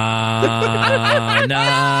 Na na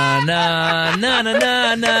na na na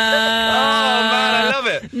na na. Oh man, I love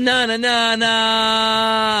it. Na na na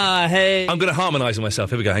na. Hey. I'm going to harmonise with myself.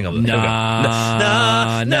 Here we go. Hang on. Na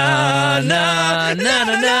na na na na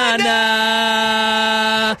na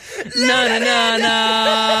na. Na na na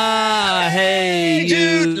na. Hey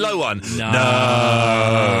Jude. Low one. Na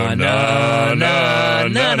na na na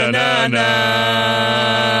na na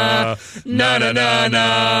na. Na na na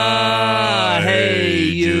na. Hey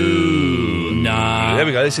you. Na. There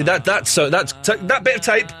we go. See that bit of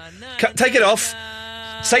tape. Take it off.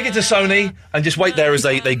 Take it to Sony and just wait there as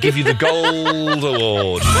they give you the gold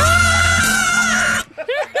award.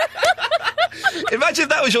 Imagine if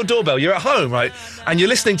that was your doorbell. You're at home, right? And you're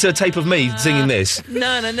listening to a tape of me singing this.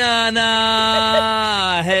 Na na na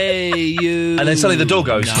na. Hey you. And then suddenly the door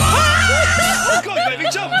goes. Oh God, you made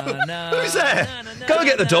me jump. Who's there? Go and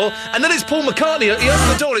get the door. And then it's Paul McCartney. He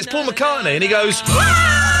opens the door and it's Paul McCartney and he goes...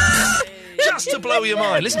 Just to blow your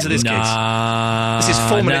mind. Listen to this, kids. This is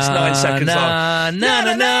 4 minutes, 9 seconds long. Na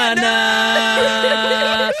na na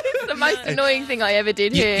na. It's the most annoying thing I ever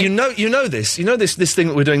did here. You know this. You know this thing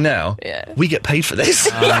that we're doing now? Yeah. We get paid for this.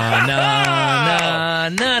 Na na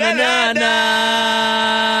na na na na.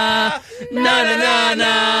 Na na na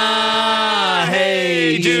na.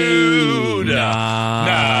 Hey Jude. Na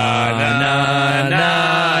na na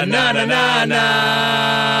na na na na na.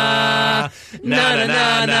 Na na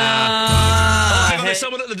na na. There's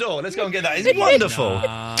someone at the door. Let's go and get that. It's wonderful.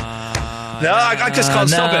 No, I just can't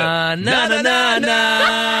stop it. Na na na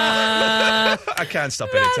na. I can't stop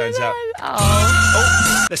it, it turns out.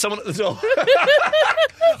 Oh, there's someone at the door.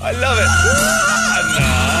 I love it.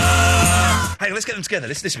 Hang on, let's get them together.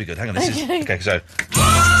 This will be good. Hang on, this is... Okay, so...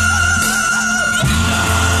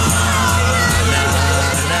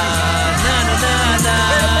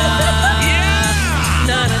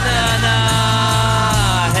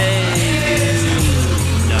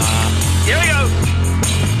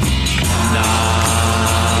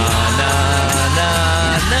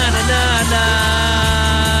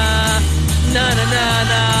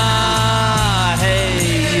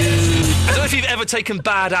 Taken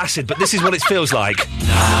bad acid, but this is what it feels like.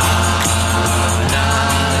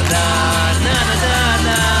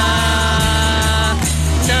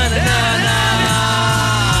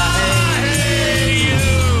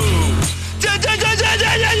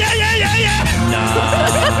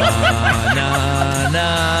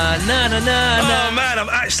 Oh man, I'm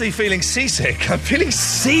actually feeling seasick. I'm feeling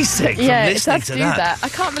seasick from listening to that. I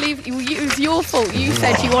can't believe it was your fault. You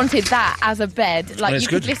said you wanted that as a bed. Like, you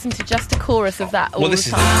could listen to just a chorus of that all the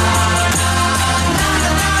time.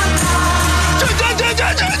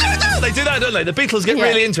 They do that, don't they? The Beatles get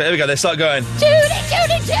really into it. There we go, they start going.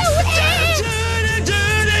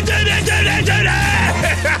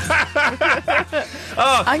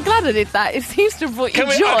 Oh. I'm glad I did that. It seems to have brought you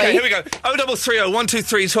joy. Okay, here we go. 0330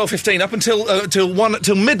 123 1215. Up until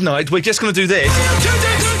till midnight, we're just going to do this.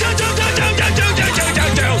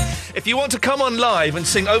 If you want to come on live and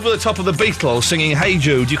sing over the top of the Beatles singing Hey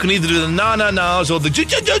Jude, you can either do the na-na-nas or the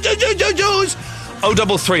ju-ju-ju-ju-ju-ju's.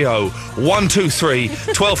 0330 123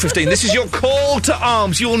 1215. This is your call to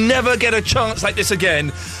arms. You will never get a chance like this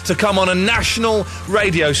again to come on a national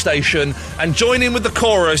radio station and join in with the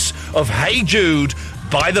chorus of Hey Jude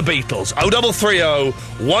by the Beatles. 0330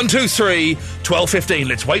 123 1215.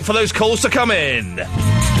 Let's wait for those calls to come in. Na na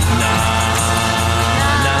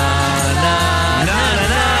na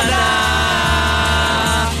na,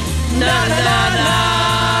 na na na na.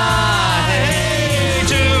 Hey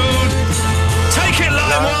Jude.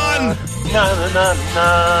 Na na na na na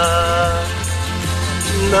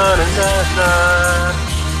na na na na.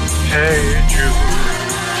 Hey Jude.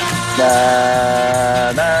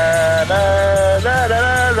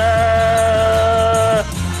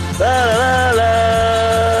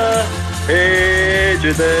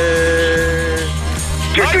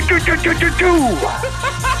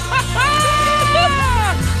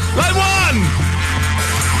 Line one.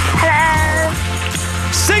 Hello.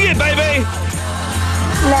 Sing it, baby.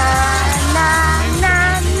 Na na na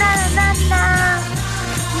na na na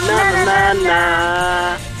na na na.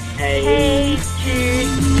 Hey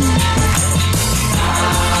Jude.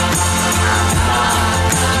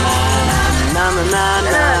 Na na na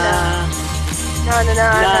na Na na na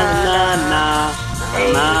na na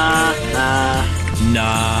na na. Na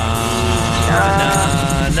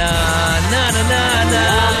na na na na na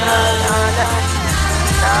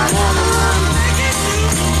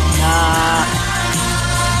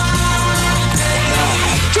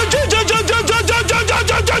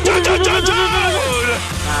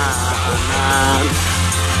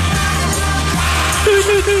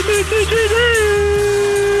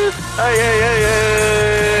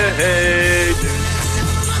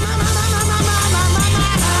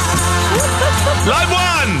Line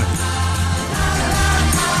one.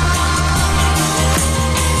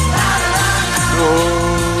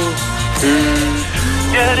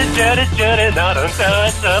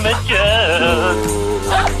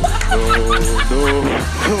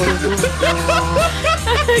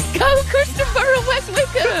 Go, Christopher and West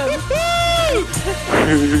Wickham.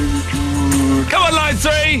 Come on, line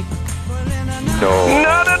three. No.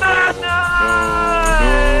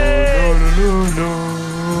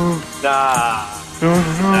 No.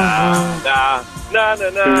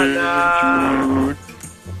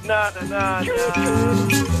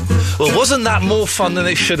 Well, wasn't that more fun than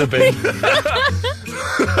it should have been?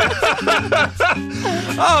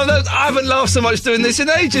 Oh, I haven't laughed so much doing this in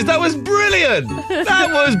ages. That was brilliant. That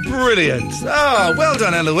was brilliant. Oh, well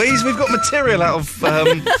done, Eloise. We've got material out of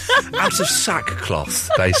sackcloth,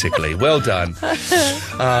 basically. Well done. So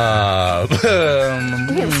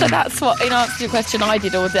that's what, in answer to your question, I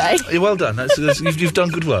did all day. Well done. You've done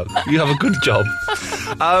good work. You have a good job.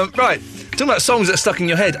 Right. Talking about songs that are stuck in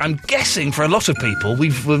your head, I'm guessing for a lot of people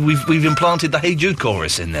we've implanted the Hey Jude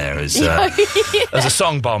chorus in there as a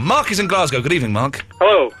song bomb. Mark is in Glasgow. Good evening, Mark.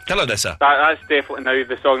 Hello. Hello there, sir. That's definitely now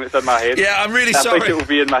the song that's in my head. Yeah, I'm really sorry. I think it will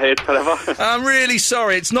be in my head forever. I'm really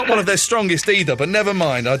sorry. It's not one of their strongest either, but never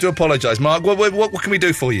mind. I do apologise, Mark. What can we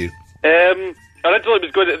do for you? Originally it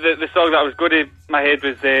was good. The song that was good in my head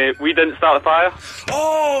was We Didn't Start the Fire.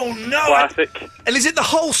 Oh, no. Classic. And is it the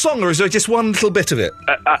whole song, or is there just one little bit of it?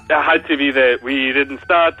 It had to be the We Didn't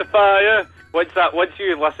Start the Fire. Once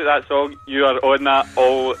you listen to that song, you are on that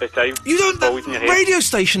all the time. You don't. Always in your head. Radio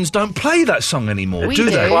stations don't play that song anymore, We do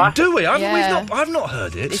they? do. Do we? Yeah. I've not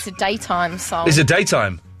heard it. It's a daytime song. It's a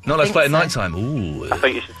daytime. Not let's think play at so. night time. Ooh. I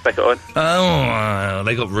think you should stick it on. Oh,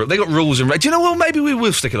 they got rules and. Do you know what? Maybe we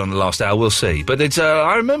will stick it on the last hour. We'll see. But it's.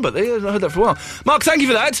 I remember. I heard that for a while. Mark, thank you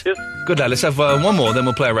for that. Yes. Good lad. Let's have one more. Then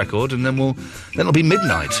we'll play a record, and then it'll be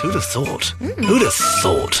midnight. Who'd have thought? Who'd have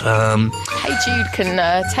thought? Hey Jude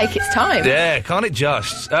can take its time. Yeah, can't it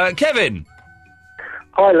just? Kevin.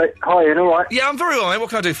 Hi, Ian, all right? Yeah, I'm very well, mate. What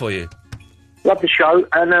can I do for you? Love the show.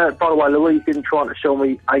 And, by the way, Louise didn't try to sell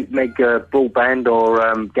me 8 meg broadband or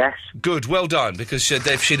gas. Good, well done, because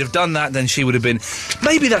if she'd have done that, then she would have been...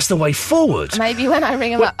 Maybe that's the way forward. Maybe when I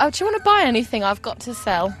ring him up, do you want to buy anything I've got to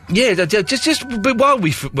sell? Yeah, just but while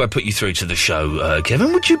we put you through to the show,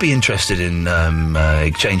 Kevin, would you be interested in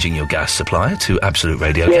changing your gas supplier to Absolute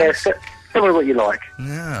Radio Gas? Yeah, tell me what you like.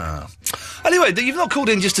 Yeah. Anyway, you've not called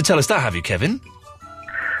in just to tell us that, have you, Kevin?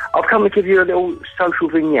 I've come to give you a little social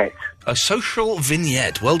vignette. A social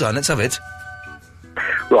vignette. Well done, let's have it.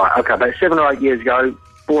 Right, OK, about 7 or 8 years ago,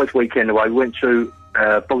 boys' weekend away, we went to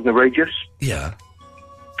Bognor Regis. Yeah.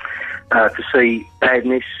 To see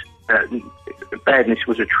Badness. Badness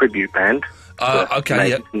was a tribute band. OK,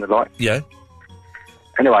 yeah. And the like. Yeah.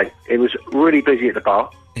 Anyway, it was really busy at the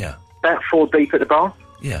bar. Yeah. About 4 deep at the bar.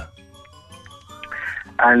 Yeah.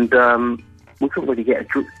 And we couldn't really get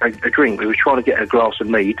a drink. We were trying to get a glass of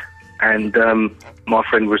mead, and my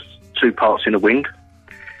friend was 2 parts in the wind,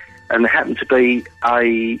 and there happened to be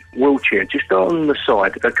a wheelchair just on the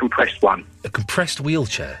side, a compressed one. A compressed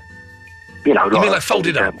wheelchair? You know, You mean like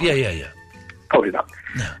folded up? down. Yeah. Folded up.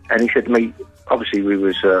 Yeah. And he said to me, obviously we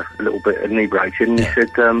was a little bit inebriated, and he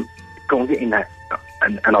said, go on, get in that.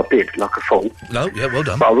 And I did, like a fool. No, yeah, well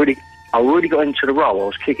done. But I really got into the role. I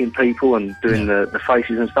was kicking people and doing the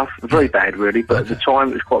faces and stuff. Very bad, really, but at the time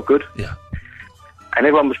it was quite good. Yeah. And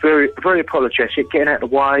everyone was very, very apologetic, getting out of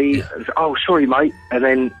the way. Yeah. I was, oh, sorry, mate. And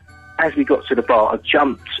then, as we got to the bar, I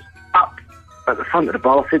jumped up at the front of the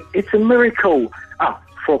bar. I said, "It's a miracle!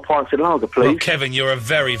 4 pints of lager, please." Well, Kevin, you're a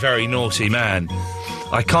very, very naughty man.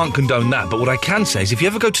 I can't condone that, but what I can say is if you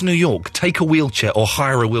ever go to New York, take a wheelchair or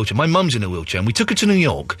hire a wheelchair. My mum's in a wheelchair, and we took her to New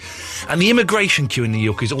York, and the immigration queue in New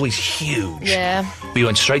York is always huge. Yeah. We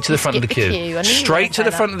went straight to the front of the Skipped the queue. queue. I knew you were Straight gonna to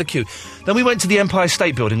the say front of the queue. Then we went to the Empire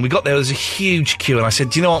State Building. We got there was a huge queue, and I said,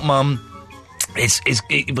 "Do you know what, Mum? It's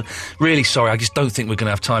really sorry. I just don't think we're going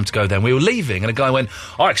to have time to go there." And we were leaving, and a guy went,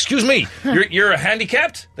 "Oh, excuse me, you're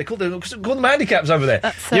handicapped?" They call them handicaps over there.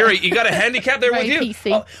 You got a handicap there with you?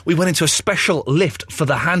 Oh, we went into a special lift for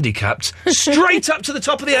the handicapped, straight up to the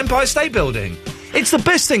top of the Empire State Building. It's the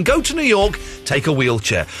best thing. Go to New York, take a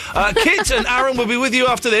wheelchair. Kit and Aaron will be with you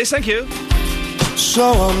after this. Thank you.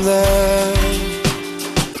 So I'm there.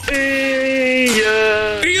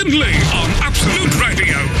 Ian Lee on Absolute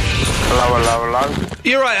Radio. Hello.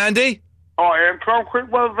 You're right, Andy. I am. Can I quick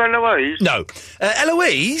word with Eloise? No.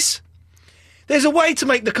 Eloise, there's a way to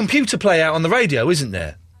make the computer play out on the radio, isn't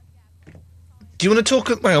there? Do you want to talk?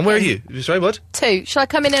 Hang on, where are you? Sorry, what? 2. Shall I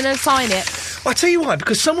come in and sign it? Well, I'll tell you why,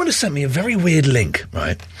 because someone has sent me a very weird link,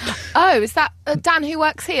 right? Oh, is that Dan who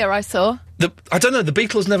works here, I saw? I don't know, the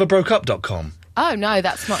BeatlesNeverBrokeUp.com. Oh, no,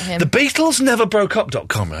 that's not him. The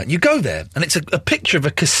BeatlesNeverBrokeUp.com, right? You go there, and it's a picture of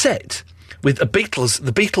a cassette with the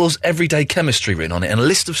Beatles' Everyday Chemistry written on it, and a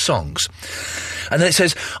list of songs. And then it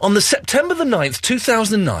says, on the September the 9th,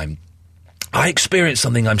 2009... I experienced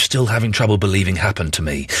something I'm still having trouble believing happened to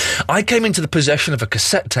me. I came into the possession of a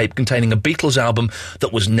cassette tape containing a Beatles album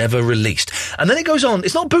that was never released. And then it goes on,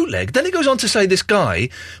 it's not bootleg, then it goes on to say this guy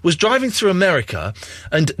was driving through America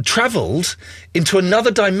and travelled into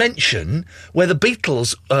another dimension where the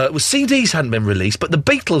Beatles, CDs hadn't been released, but the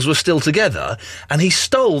Beatles were still together, and he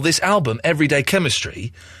stole this album, Everyday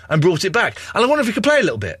Chemistry, and brought it back. And I wonder if we could play a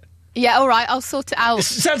little bit. Yeah, all right, I'll sort it out. It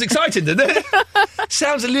sounds exciting, doesn't it?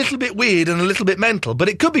 Sounds a little bit weird and a little bit mental, but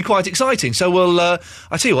it could be quite exciting. So we'll, I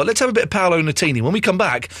tell you what, let's have a bit of Paolo Nutini. When we come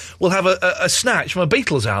back, we'll have a snatch from a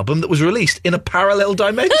Beatles album that was released in a parallel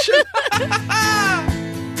dimension.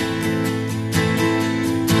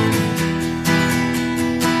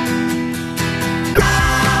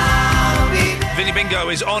 Vinny Bingo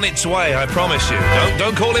is on its way, I promise you.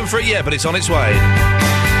 Don't call him for it yet, but it's on its way.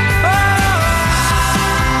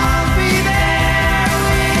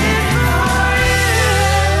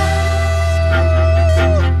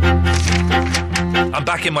 I'm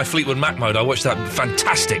back in my Fleetwood Mac mode. I watched that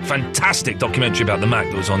fantastic documentary about the Mac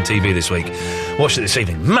that was on TV this week. Watched it this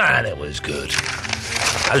evening. Man, it was good.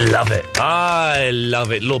 I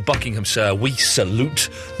love it. Lord Buckingham, sir, we salute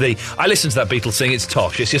thee. I listened to that Beatles thing. It's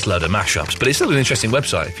tosh. It's just a load of mashups. But it's still an interesting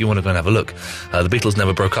website if you want to go and have a look. The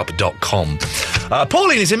BeatlesNeverBrokeUp.com.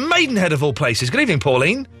 Pauline is in Maidenhead, of all places. Good evening,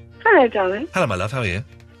 Pauline. Hello, darling. Hello, my love. How are you?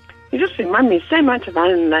 You just remind me so much of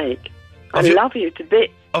Alan Lake. I love you to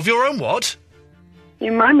bits. Of your own what?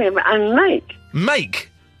 You remind me of Alan Lake. Make?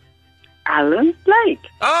 Alan Lake.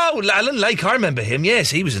 Oh, Alan Lake, I remember him. Yes,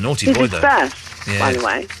 he was a naughty boy, though. He's first, by the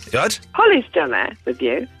way. What? Holly's still there with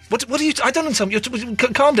you. What are you... I don't understand.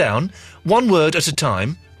 Calm down. One word at a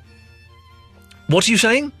time. What are you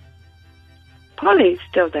saying? Polly's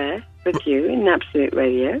still there with you in Absolute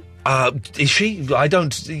Radio. Is she? I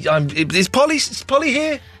don't... Is Polly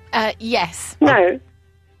here? Yes. No.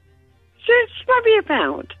 She might be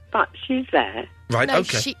about, but she's there. Right, no,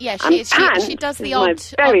 okay. She does the is odd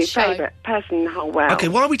my very show. favourite person in the whole world. Okay,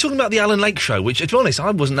 why are we talking about the Alan Lake show, which, to be honest,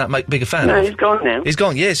 I wasn't that big a fan No, of. he's gone now. He's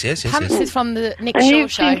gone, yes. Hans is from the Nick And Shaw you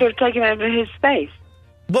show. seem to have taken over his space.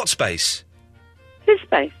 What space? His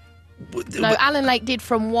space. No, Alan Lake did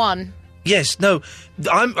from 1. Yes, no,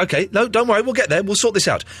 okay, no, don't worry, we'll get there, we'll sort this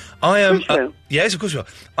out. I am... Of course we will. Yes, of course we will.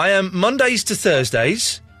 I am Mondays to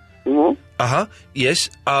Thursdays. Mm-hmm. Uh-huh, yes.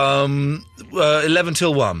 11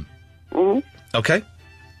 till 1. Mm-hmm. Okay.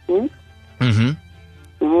 Mm-hmm.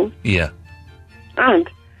 Mm-hmm. Mm-hmm. Yeah. And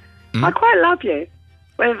I quite love you.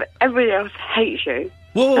 Where everybody else hates you.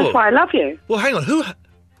 Whoa. That's why I love you. Well, hang on, who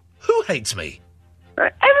hates me?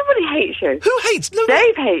 Everybody hates you. Who hates? No,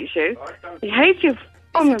 Dave hates you. He hates you.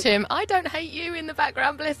 Listen to him. I don't hate you in the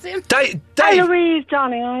background, bless him. Dave! Eloise,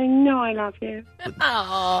 darling, I know I love you.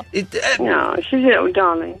 Aww. No, she's a little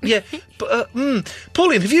darling. Yeah, but,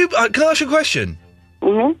 Pauline, have you... can I ask you a question?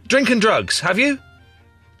 Mm-hmm. Drink and drugs, have you?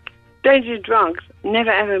 Don't do drugs. Never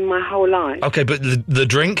ever in my whole life. Okay, but the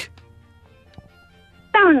drink?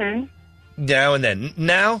 Darling. Now and then.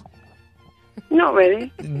 Now? Not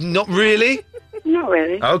really. Not really? Not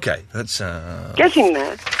really. Okay, that's, Getting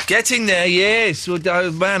there. Getting there, yes.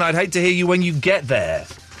 Well, man, I'd hate to hear you when you get there.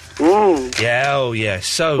 Yeah, oh, yes.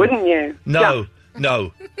 So... Wouldn't you? No,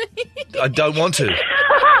 no. I don't want to.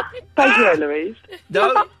 Thank you, Eloise.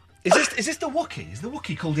 No. Is this the Wookiee? Is the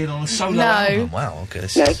Wookiee called in on a solo album? Wow, okay.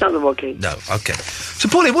 No, it's not the Wookiee. No, okay. So,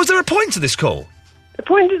 Pauline, was there a point to this call? The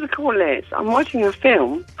point of the call is, I'm watching a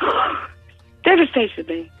film, devastated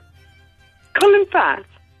me. Colin Firth.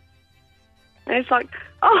 And it's like,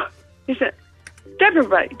 he said, Deborah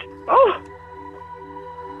Wright.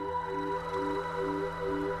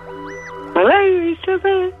 Hello, are you still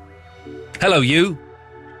there? Hello, you.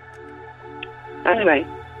 Anyway,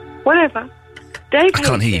 whatever. Dave I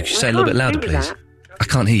can't hear you. Could you say it a little bit louder, please? That. I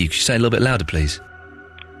can't hear you. Could you say it a little bit louder, please?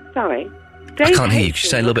 Sorry. I Dave can't hear you. hates Could you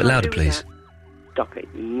say it a little bit I louder, can't do please? that. Stop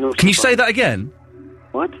it. Naughty Can you boy. say that again?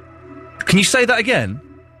 What? Can you say that again?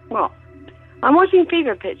 What? I'm watching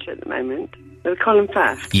Fever Pitch at the moment with Colin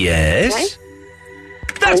Firth. Yes. Okay?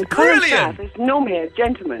 That's and Colin brilliant. Firth is normally a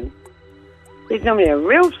gentleman. He's normally a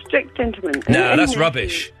real strict gentleman. And No, that's he's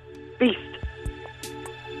rubbish. Beast.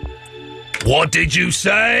 What did you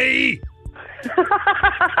say?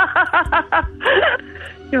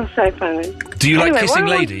 You're so funny. Do you like Anyway, kissing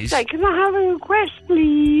what I want ladies? to say, can I have a request,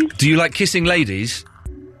 please? Do you like kissing ladies?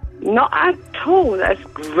 Not at all. That's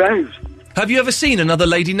gross. Have you ever seen another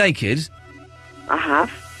lady naked? I have.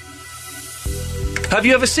 Have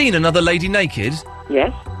you ever seen another lady naked?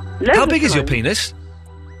 Yes. How big is your penis?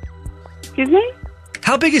 Excuse me?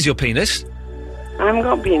 How big is your penis? I haven't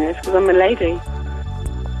got a penis because I'm a lady.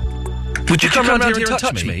 Would you come round here and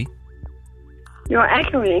touch me? You're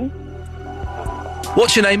echoing.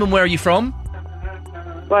 What's your name and where are you from?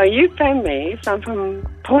 Well, you phoned me, so I'm from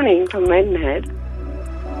Pawning from Maidenhead.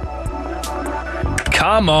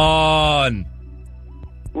 Come on!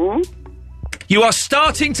 Hmm? You are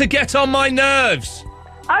starting to get on my nerves!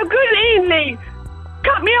 Oh, good evening!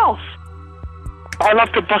 Cut me off! I'll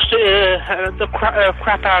have to bust the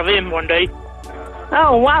crap out of him one day.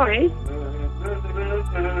 Oh, worry.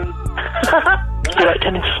 You like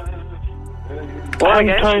tennis? How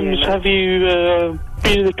many times have you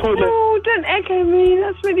been in the toilet? Oh, don't echo me.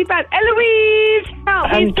 That's really bad. Eloise! Help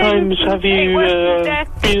How many me, times have you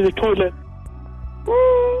been in the toilet?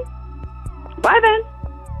 Bye then.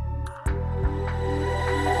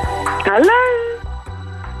 Hello?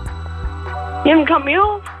 You haven't cut me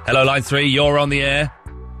off. Hello, line 3, you're on the air.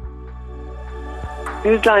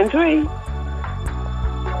 Who's line 3?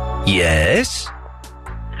 Yes?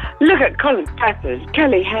 Look at Colin Firth's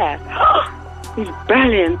curly hair. These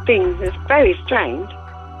brilliant things. It's very strange.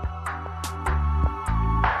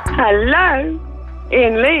 Hello?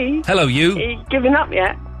 Ian Lee? Hello, you. Are you giving up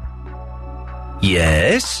yet?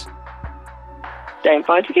 Yes? Don't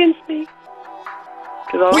fight against me.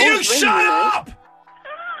 Will you shut up?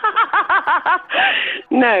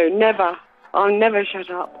 No, never. I'll never shut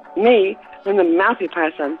up. Me, I'm the mouthy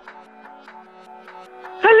person.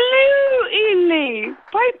 Hello, Ian Lee.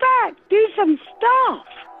 Fight back. Do some stuff.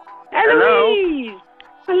 Eloise.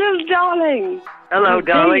 My little darling. Hello, Oh,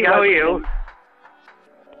 darling. dear. How are you?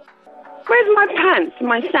 Where's my pants and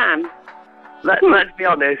my Sam? Let's be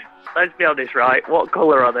honest. Let's be honest, right? What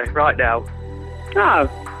colour are they right now?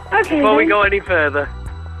 Oh, okay. Before we then. go any further.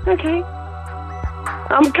 Okay.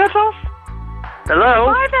 I'm cut off. Hello?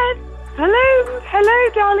 Bye then. Hello.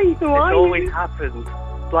 Hello, darling. Who are It you? always happens.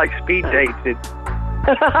 It's like speed dating.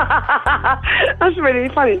 That's really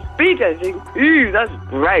funny. Speed dating. Ooh, that's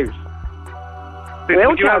gross.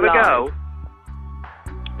 Would you tell ever lies. go?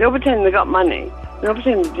 They'll pretend they got money. They'll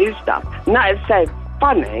pretend to do stuff. And that is so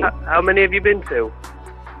funny. How many have you been to?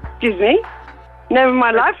 Excuse me? Never in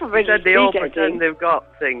my life I've been to Said they all speed pretend dating. they've got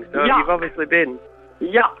things. So Yuck. you've obviously been.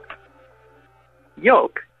 Yuck.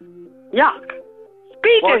 Yuck. Yuck.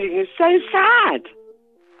 Speed What? dating is so sad.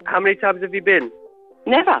 How many times have you been?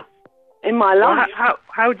 Never. In my Well, life.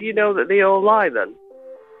 how do you know that they all lie then?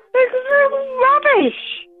 Because they're rubbish.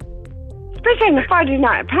 Especially on a Friday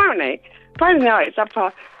night, apparently. Friday nights are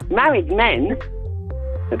for married men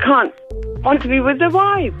who can't want to be with their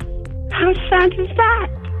wives. How sad is that?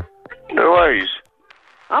 Louise.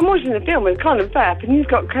 I'm watching the film with Colin Firth and he's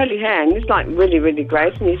got curly hair and he's like really, really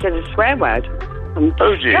gross and he said a swear word. I'm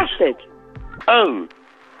Oh, jeez. disgusted.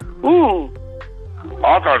 Oh,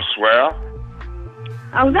 I don't swear.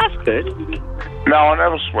 Oh, that's good. No, I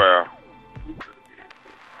never swear.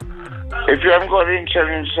 If you haven't got the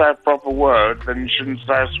intelligence to say a proper word, then you shouldn't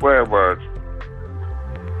say a swear word.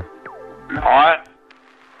 Alright?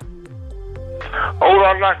 All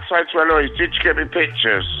I'd like to say to Eloise, did you get me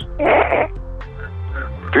pictures?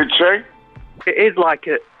 Did she? It is like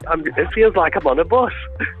it feels like I'm on a bus.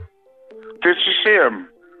 Did she see him?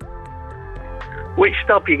 Which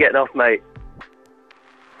stop are you getting off, mate?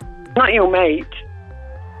 Not your mate.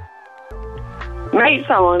 Mate's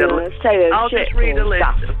on say those I'll shit just read a list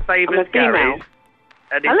stuff. of I'm famous a female. Garys.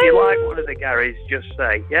 And if Hello? you like one of the Garys, just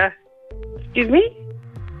say, yeah? Excuse me?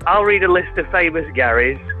 I'll read a list of famous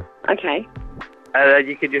Garys. Okay. And then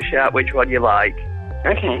you can just shout which one you like.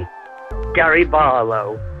 Okay. Gary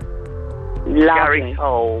Barlow. Lovely. Gary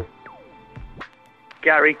Cole.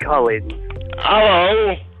 Gary Collins.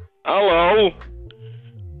 Hello? Hello?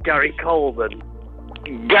 Gary Coleman.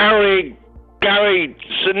 Gary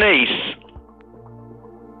Sinise.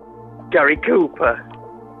 Gary Cooper.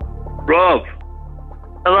 Rob.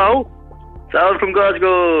 Hello? Sal from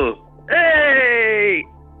Glasgow. Hey!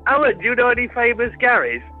 Alan, do you know any famous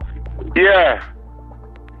Garys? Yeah.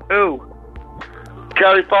 Who?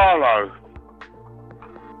 Gary Barlow.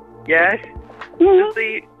 Yes? Does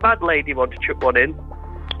the bad lady want to chuck one in?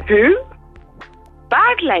 Who?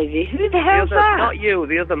 Bad lady? Who the hell's that? Not you,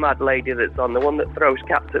 the other mad lady that's on, the one that throws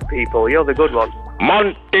cats at people. You're the good one.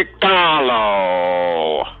 Monte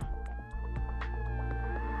Carlo.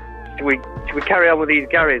 Should we carry on with these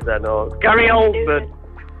Garys then, or Gary Oldman?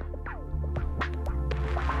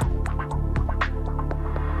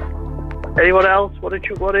 Anyone else want to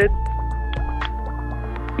chuck one in?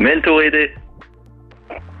 Mental lady.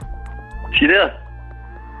 She there?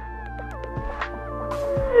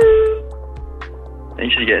 I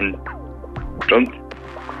think she's getting drunk.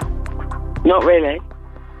 Not really.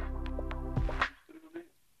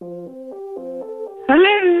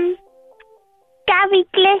 Hello? Gary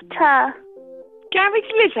Glitter. Gary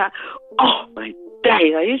Glitter? Oh, my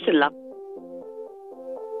days, I used to love...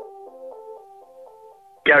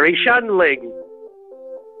 Gary Shandling.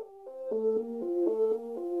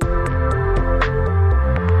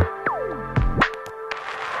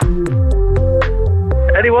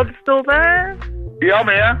 Anyone still there? Yeah, I'm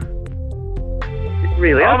here.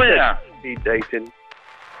 Really? I'm here. Speed dating.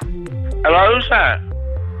 Hello, who's that?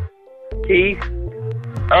 Keith.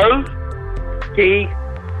 Oh? Keith.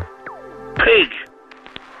 Pig.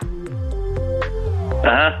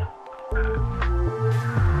 Uh-huh.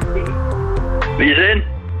 What are you saying?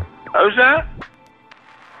 Who's that?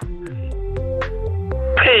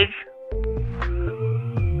 Pig.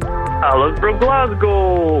 Alan from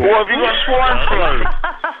Glasgow. What, have you got swine flu?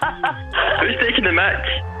 Who's taking the match?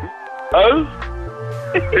 Oh?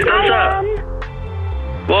 Who does that?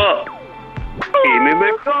 What? Amy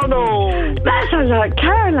McDonald. That sounds like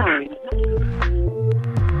Caroline.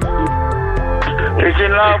 He's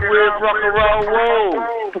in love with Rock and Roll Wall.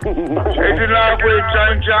 He's in love with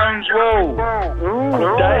James Jones Wall.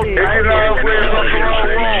 He's in love with Rock and Roll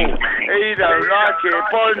Wall. He don't like it.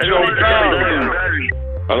 Bonjour,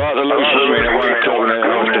 I like the low swing at 1 o'clock in the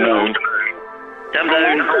afternoon. Calm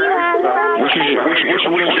down. Which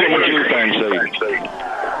one would you fancy?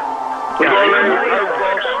 We got a little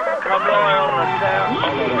boss. Come lie on the couch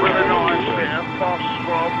with a nice bit of boss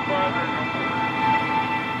from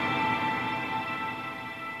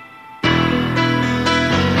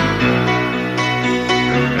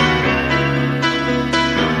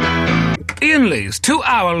Ian Lee's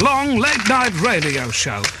 2-hour-long late-night radio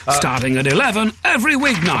show, starting at 11 every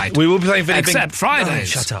weeknight. We will be playing Vinny except Fridays.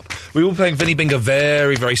 Shut up. We will be playing Vinny Bingo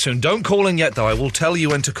very, very soon. Don't call in yet, though. I will tell you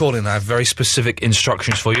when to call in. I have very specific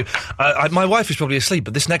instructions for you. My wife is probably asleep,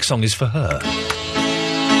 but this next song is for her.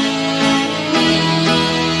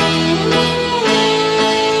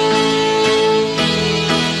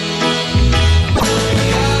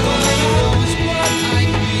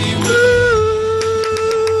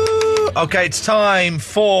 Okay, it's time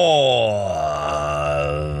for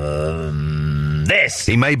this.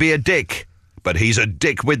 He may be a dick, but he's a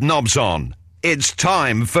dick with knobs on. It's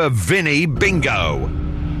time for Vinny Bingo.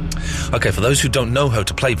 Okay, for those who don't know how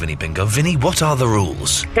to play Vinny Bingo, Vinny, what are the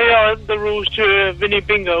rules? Here are the rules to Vinny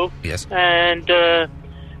Bingo. Yes. And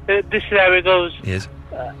this is how it goes. Yes.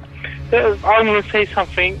 I'm going to say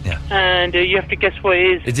something, and you have to guess what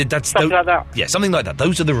it is. Something like that. Yeah, something like that.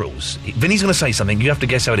 Those are the rules. Vinny's going to say something, you have to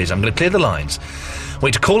guess how it is. I'm going to clear the lines.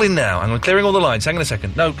 Wait, to call in now. I'm clearing all the lines. Hang on a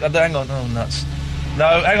second. No, hang on. Oh, nuts.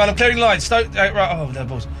 No, hang on, I'm clearing lines. Right, oh, no,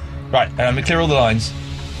 balls. Right, I'm going to clear all the lines.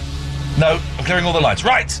 No, I'm clearing all the lines.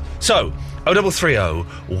 Right, so, 0330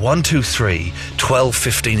 123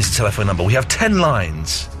 1215 is the telephone number. We have 10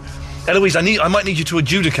 lines. Eloise, I might need you to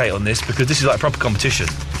adjudicate on this, because this is like a proper competition.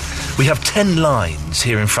 We have 10 lines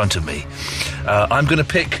here in front of me. I'm going to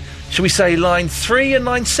pick, shall we say, line 3 and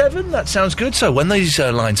line 7? That sounds good. So when these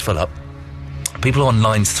lines fill up, people on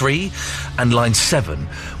line 3 and line 7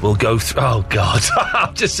 will go through... Oh, God.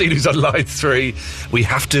 I've just seen who's on line 3. We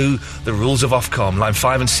have to... The rules of Ofcom. Line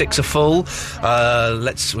 5 and 6 are full.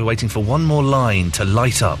 We're waiting for one more line to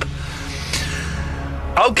light up.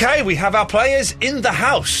 Okay, we have our players in the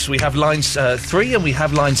house. We have lines 3 and we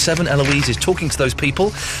have line 7. Eloise is talking to those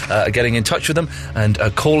people, getting in touch with them and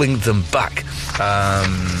calling them back.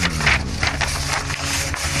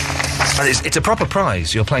 It's a proper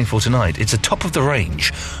prize you're playing for tonight. It's a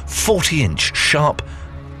top-of-the-range, 40-inch, sharp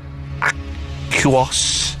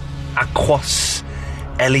Aquos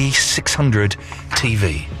LE600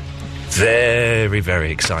 TV. Very,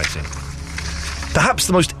 very exciting. Perhaps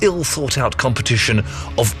the most ill-thought-out competition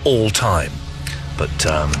of all time. But,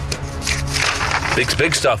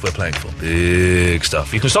 big stuff we're playing for. Big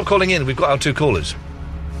stuff. You can stop calling in. We've got our 2 callers.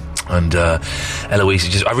 And,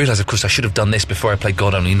 Eloise, I realise, of course, I should have done this before I played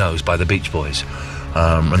God Only Knows by the Beach Boys.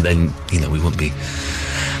 And then, we wouldn't be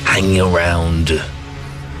hanging around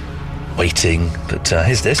waiting, but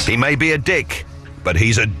here's this. He may be a dick, but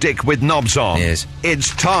he's a dick with knobs on. Yes.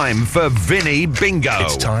 It's time for Vinny Bingo.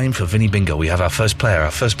 It's time for Vinny Bingo. We have our first player.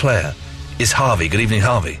 Our first player is Harvey. Good evening,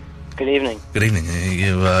 Harvey. Good evening. Good evening.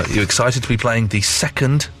 You excited to be playing the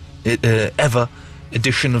second ever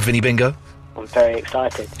edition of Vinny Bingo? I'm very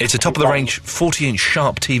excited. It's a top-of-the-range 40-inch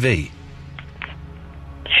Sharp TV.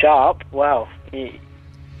 Sharp? Well, you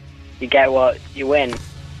get what you win.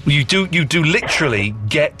 You do literally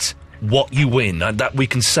get what you win. That we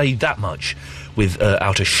can say that much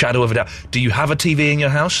without a shadow of a doubt. Do you have a TV in your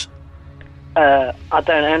house? I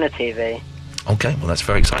don't own a TV. Okay, well, that's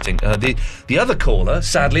very exciting. The other caller,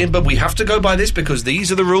 sadly, but we have to go by this because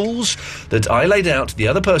these are the rules that I laid out.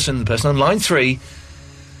 The person on line 3,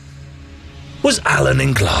 was Alan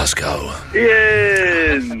in Glasgow.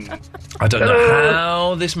 Ian! I don't know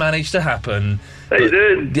how this managed to happen. How you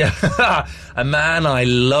doing? Yeah, a man I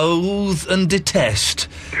loathe and detest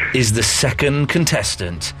is the second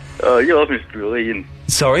contestant. Oh, you love me really, Ian.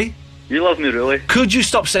 Sorry? You love me really. Could you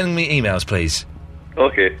stop sending me emails, please?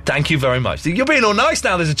 Okay. Thank you very much. You're being all nice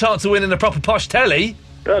now. There's a chance to win in a proper posh telly.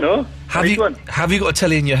 I know. Have you got a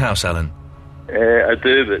telly in your house, Alan? I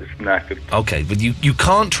do, but it's knackered. Okay, but you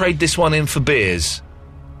can't trade this one in for beers.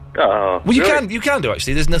 Oh, well, you can do,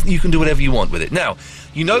 actually. There's nothing, you can do whatever you want with it. Now,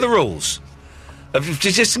 you know the rules.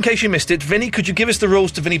 Just in case you missed it, Vinny, could you give us the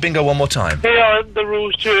rules to Vinny Bingo one more time? Here are the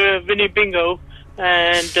rules to Vinny Bingo,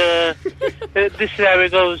 and this is how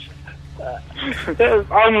it goes. I'm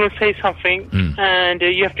going to say something, and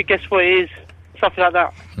you have to guess what it is, something like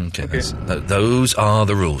that. Okay. Those are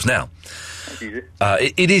the rules. Now,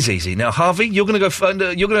 it is easy. Now, Harvey, you're going to go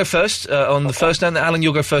first on the first, and Alan,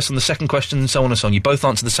 you'll go first on the second question, and so on and so on. You both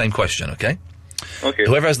answer the same question, okay? Okay.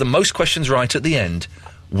 Whoever has the most questions right at the end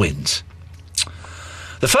wins.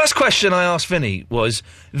 The first question I asked Vinny was,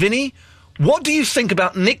 Vinny, what do you think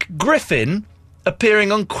about Nick Griffin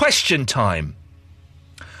appearing on Question Time?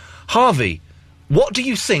 Harvey, what do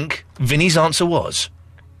you think Vinny's answer was?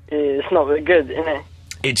 It's not very good, innit?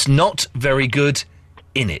 It's not very good,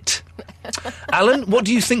 innit? Alan, what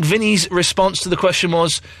do you think Vinny's response to the question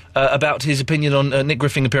was about his opinion on Nick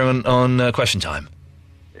Griffin appearing on Question Time?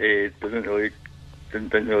 It didn't really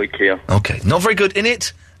care. Okay, not very good,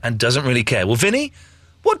 innit? And doesn't really care. Well, Vinny,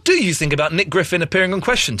 what do you think about Nick Griffin appearing on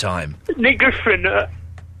Question Time? Nick Griffin, is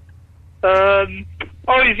he?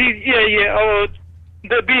 Yeah,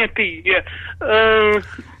 the BNP, yeah.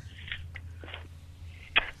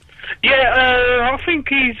 I think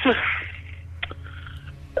he's...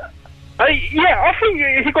 I think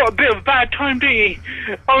he got a bit of a bad time, didn't he?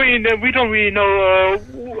 I mean, we don't really know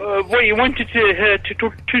what he wanted to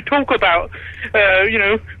talk about.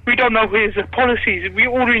 We don't know his policies. We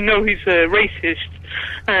already know he's a racist,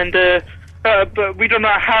 and but we don't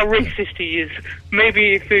know how racist he is.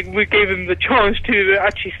 Maybe if we gave him the chance to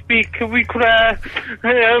actually speak, we could found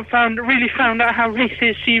out how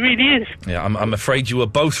racist he really is. Yeah, I'm afraid you were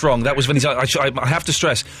both wrong. That was Vinny's. I have to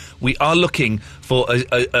stress, we are looking for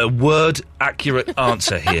a word-accurate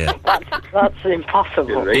answer here. That's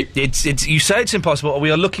impossible. It's you say it's impossible. We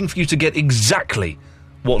are looking for you to get exactly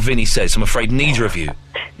what Vinny says. I'm afraid neither of you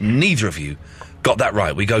got that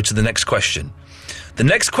right. We go to the next question. The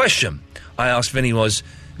next question I asked Vinny was,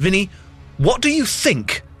 Vinny, what do you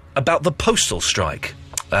think about the postal strike?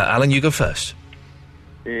 Alan, you go first.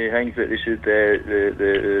 He thinks that they should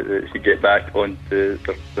get back on the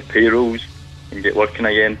payrolls and get working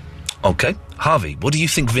again. Okay. Harvey, what do you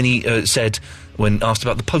think Vinny said when asked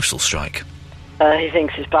about the postal strike? He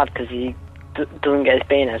thinks it's bad because he doesn't get his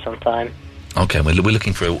beanies on time. Okay, we're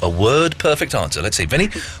looking for a word-perfect answer. Let's see. Vinny,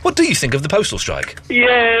 what do you think of the postal strike?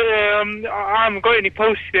 Yeah, I haven't got any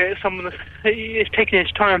posts yet. Someone is taking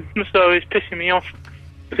his time, so it's pissing me off.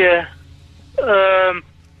 Yeah.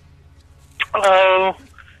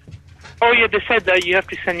 They said that you have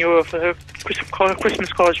to send your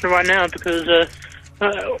Christmas cards right now because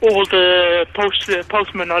all the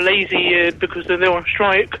postmen are lazy because they're on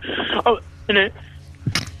strike. Oh, innit?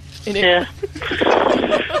 Yeah.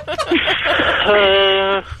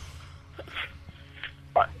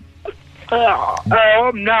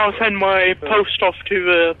 Now send my post off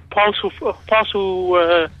to parcel.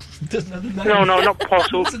 No, not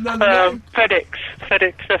parcel. FedEx.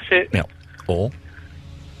 That's it. Yeah. Or.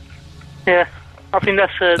 Yeah, I think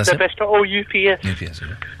that's the best. Or UPS. UPS.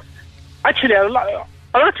 Yeah. Actually, I'd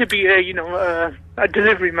like to be a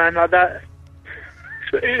delivery man like that.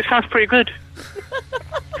 It sounds pretty good.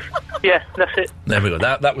 Yeah, that's it. There we go.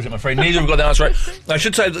 That was it, I'm afraid. Neither of them got the answer right. I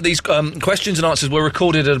should say that these questions and answers were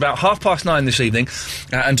recorded at about 9:30 this evening.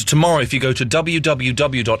 And tomorrow, if you go to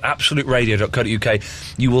www.absoluteradio.co.uk,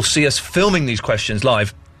 you will see us filming these questions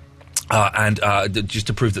live. Just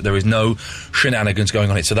to prove that there is no shenanigans going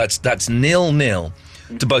on here. So that's 0-0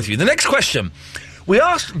 to both of you. The next question. We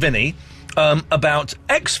asked Vinny about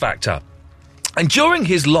X Factor. And during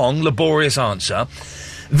his long, laborious answer,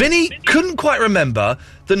 Vinny couldn't quite remember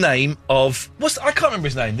the name of... I can't remember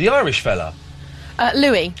his name. The Irish fella.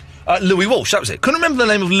 Louis. Louis Walsh, that was it. Couldn't remember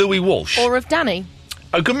the name of Louis Walsh. Or of Danny.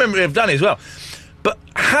 I couldn't remember of Danny as well. But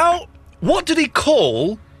what did he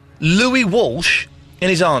call Louis Walsh in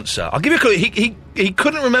his answer? I'll give you a clue. He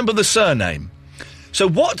couldn't remember the surname. So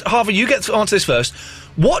Harvey, you get to answer this first.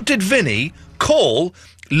 What did Vinny call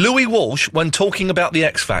Louis Walsh when talking about the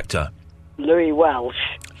X Factor? Louis Welsh.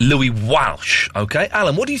 Louis Walsh. Okay.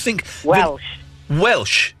 Alan, what do you think? Welsh.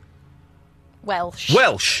 Welsh. Welsh.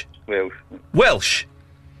 Welsh. Welsh. Welsh.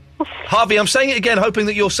 Harvey, I'm saying it again, hoping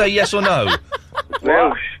that you'll say yes or no.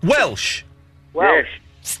 Welsh. Welsh. Welsh.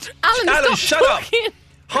 Alan, shut up.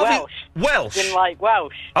 Harvey, Welsh. Didn't like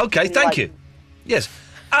Welsh. Okay, thank you. Yes.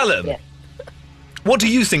 Alan, what do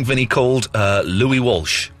you think Vinny called Louis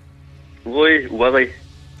Walsh? Louis Willie.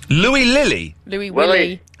 Louis Lilly? Louis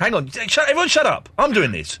Willie. Hang on, everyone shut up. I'm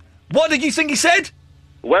doing this. What did you think he said?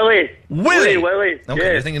 Willie. Willie. Willie.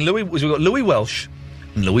 Okay, you're thinking Louis... We've got Louis Welsh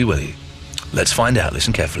and Louis Willie. Let's find out.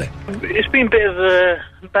 Listen carefully. It's been a bit of a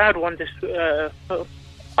bad one, this...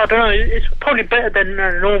 I don't know, it's probably better than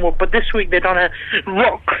normal, but this week they've done a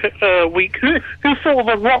rock week. Who thought of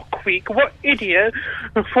a rock week? What idiot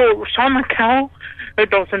thought Simon Cowell, who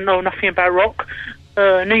doesn't know nothing about rock,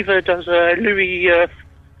 neither does Louis, and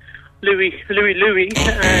Louis.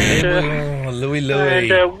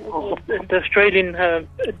 and the Australian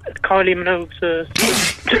Kylie Minogue's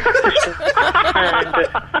sister, and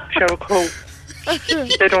Sheryl Crow.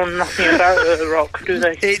 They don't know nothing about rock, do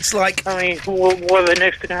they? It's like... I mean, what are they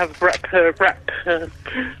next going to have?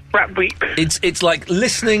 Rap week? It's like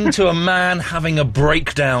listening to a man having a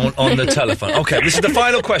breakdown on the telephone. Okay, this is the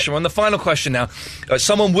final question. We're on the final question now.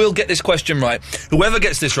 Someone will get this question right. Whoever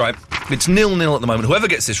gets this right, it's 0-0 at the moment. Whoever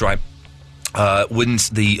gets this right wins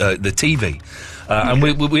the TV. And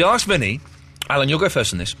we asked Vinny... Alan, you'll go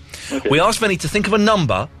first on this. Okay. We asked Vinny to think of a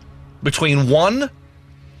number between 1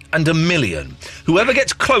 and 1 million. Whoever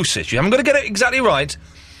gets closest, you haven't got to get it exactly right.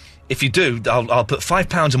 If you do, I'll put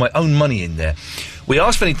 £5 of my own money in there. We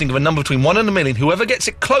asked Vinny to think of a number between 1 and 1 million. Whoever gets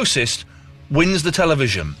it closest wins the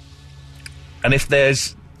television. And if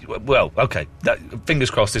there's... Well, OK, fingers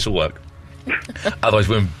crossed this will work. Otherwise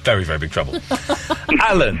we're in very, very big trouble.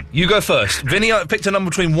 Alan, you go first. Vinny picked a number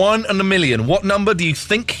between 1 and 1 million. What number do you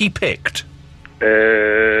think he picked?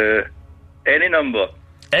 Any number.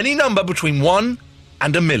 Any number between 1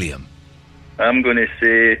 and 1 million. I'm going to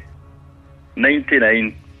say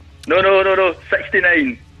 99. No,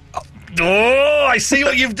 69. Oh, I see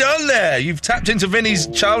what you've done there. You've tapped into Vinny's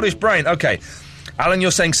childish brain. Okay. Alan, you're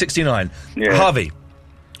saying 69. Yeah. Harvey,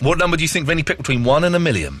 what number do you think Vinny picked between 1 and 1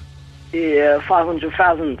 million? Yeah,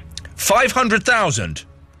 500,000. 500,000?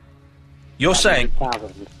 You're saying...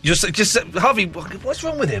 Just Harvey, what's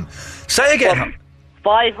wrong with him? Say again.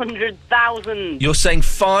 500,000. You're saying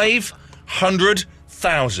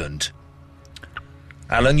 500,000.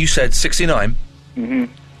 Alan, you said 69. Mm-hmm.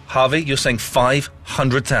 Harvey, you're saying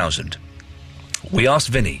 500,000. We asked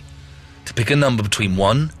Vinny to pick a number between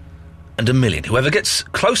 1 and 1 million. Whoever gets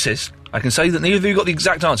closest, I can say that neither of you got the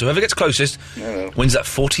exact answer. Whoever gets closest wins that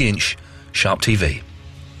 40-inch Sharp TV.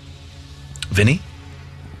 Vinny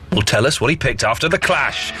will tell us what he picked after the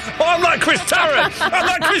clash. Oh, I'm like Chris Tarrant! I'm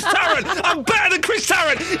like Chris Tarrant! I'm better than Chris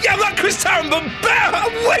Tarrant! Yeah, I'm like Chris Tarrant, but better!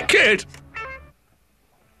 I'm wicked!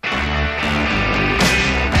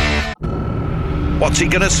 What's he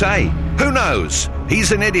going to say? Who knows?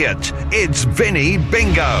 He's an idiot. It's Vinny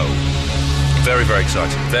Bingo. Very, very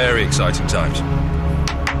exciting. Very exciting times.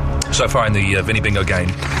 So far in the Vinny Bingo game,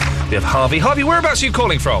 we have Harvey. Harvey, whereabouts are you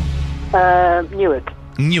calling from? Newark.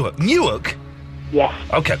 Newark? Yes.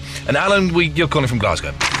 Okay. And Alan, you're calling from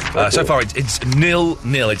Glasgow. So far, it's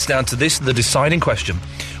 0-0. It's down to this, the deciding question.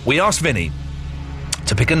 We asked Vinny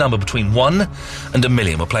to pick a number between 1 and 1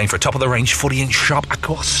 million. We're playing for a top-of-the-range 40-inch Sharp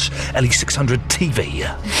Aquos LE600 TV.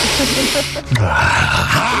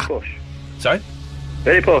 Very posh. Sorry?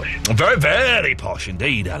 Very posh. Very, very posh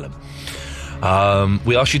indeed, Alan.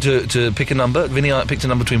 We asked you to pick a number. Vinny picked a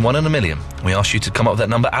number between 1 and 1 million. We asked you to come up with that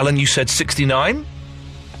number. Alan, you said 69.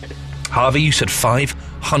 Harvey, you said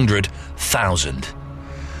 500,000.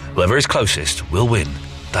 Whoever is closest will win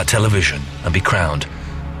that television and be crowned.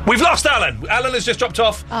 We've lost Alan! Alan has just dropped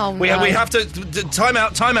off. Oh, we no. have to... Time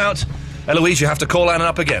out. Eloise, you have to call Alan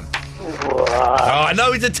up again. Oh, I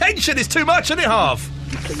know, the tension is too much, isn't it, Harv?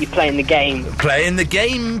 You're playing the game. Playing the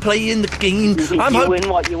game. You win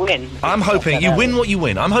what you win. I'm hoping you win what you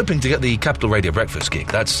win. I'm hoping to get the Capital Radio breakfast gig.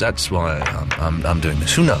 That's why I'm doing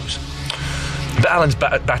this. Who knows? But Alan's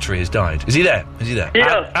battery has died. Is he there?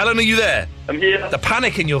 Yeah. Alan, are you there? I'm here. The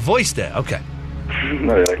panic in your voice there. Okay.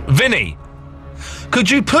 No, really. Vinny, could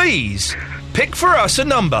you please pick for us a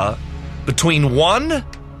number between 1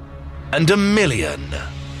 and 1 million?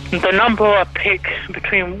 The number I pick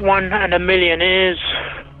between 1 and 1 million is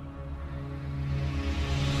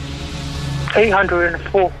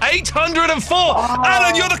 804. 804! Oh.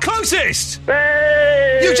 Alan, you're the closest!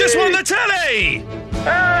 Hey! You just won the telly!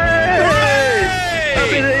 Hey! Hooray!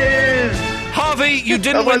 Harvey, you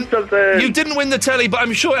didn't win. You didn't win the telly, but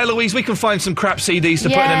I'm sure, Eloise, we can find some crap CDs to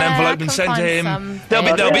put in an envelope and send to him.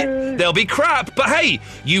 They'll be crap, but hey,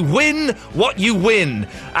 you win what you win.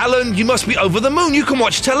 Alan, you must be over the moon. You can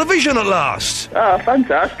watch television at last. Ah,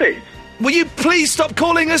 fantastic. Will you please stop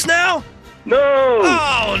calling us now? No.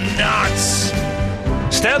 Oh, nuts.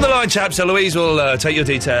 Stay on the line, chaps. Eloise will take your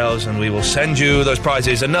details and we will send you those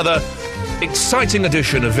prizes. Another exciting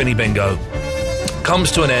edition of Vinny Bingo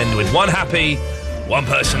comes to an end with one happy, one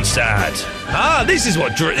person sad. Ah, this is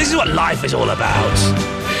what life is all about.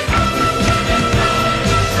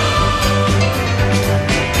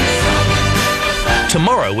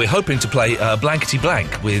 Tomorrow we're hoping to play Blankety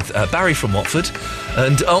Blank with Barry from Watford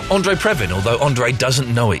and Andre Previn, although Andre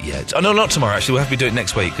doesn't know it yet. Oh, no, not tomorrow, actually. We'll have to do it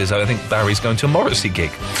next week, because I think Barry's going to a Morrissey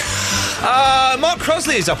gig. Mark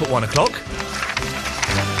Crosley is up at 1 o'clock.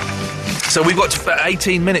 So we've got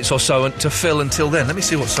 18 minutes or so to fill until then. Let me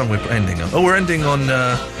see what song we're ending on. Oh, we're ending on...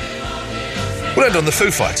 we'll end on the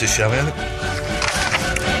Foo Fighters, shall we?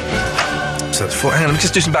 So that's 4... Hang on, let me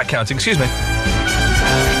just do some back counting. Excuse me.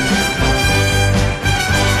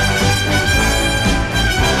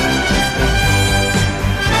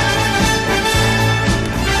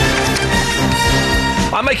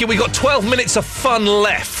 I make it we got 12 minutes of fun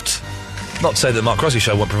left. Not to say that Mark Crosley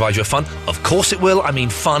Show won't provide you with fun. Of course it will. I mean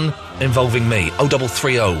fun involving me.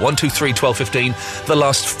 0330 123 1215. The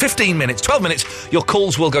last 15 minutes, 12 minutes, your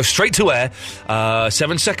calls will go straight to air.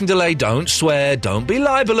 7-second delay. Don't swear. Don't be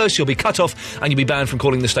libelous. You'll be cut off and you'll be banned from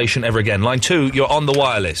calling the station ever again. Line 2, you're on the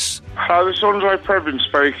wireless. Hello, this is Andre Previn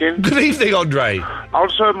speaking. Good evening, Andre. I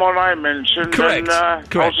just heard my name mentioned. Correct. And,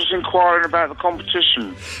 Correct. I was just inquiring about the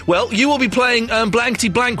competition. Well, you will be playing Blankety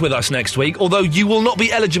Blank with us next week, although you will not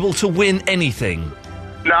be eligible to win anything.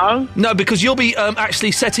 No? No, because you'll be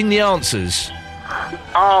actually setting the answers.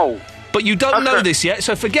 Oh. But you don't know this yet,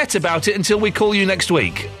 so forget about it until we call you next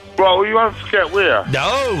week. Well, you won't forget, will you?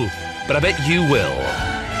 No, but I bet you will.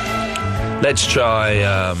 Let's try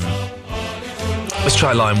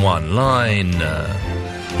line 1. Line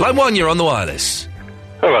 1, you're on the wireless.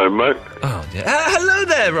 Hello, mate. Oh, dear. Hello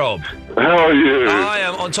there, Rob. How are you? I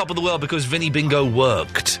am on top of the world because Vinny Bingo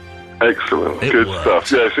worked. Excellent. It Good worked.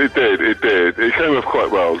 stuff. Yes, it did. It came off quite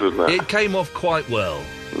well, didn't it? It came off quite well.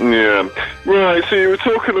 Yeah. Right, so you were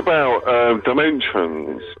talking about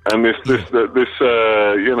dimensions and this Beatles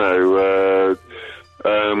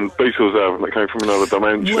album that came from another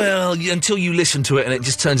dimension. Well, until you listen to it and it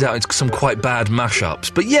just turns out it's some quite bad mashups.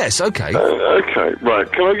 But yes, okay. Okay,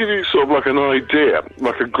 right. Can I give you sort of like an idea,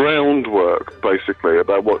 like a groundwork, basically,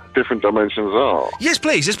 about what different dimensions are? Yes,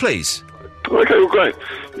 please. Yes, please. Okay, well, great.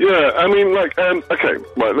 Yeah, I mean, okay,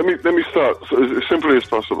 right, let me start as simply as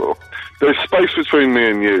possible. There's space between me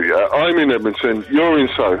and you, yeah? I'm in Edmonton, you're in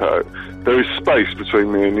Soho. There is space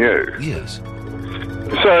between me and you. Yes.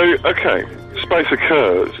 So, okay, space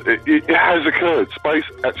occurs. It has occurred. Space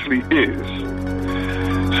actually is.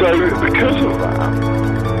 So, because of that,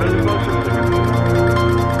 there's no such thing as...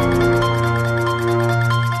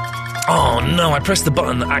 Oh, no, I pressed the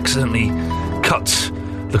button that accidentally cut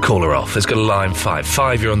the caller off. Let's go to line 5.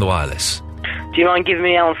 5, you're on the wireless. Do you mind giving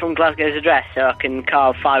me Alan from Glasgow's address so I can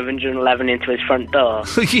carve 511 into his front door?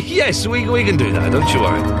 Yes, we can do that, don't you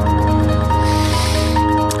worry.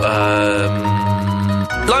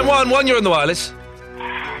 Line 1, you're on the wireless.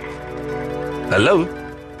 Hello?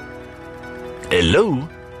 Hello?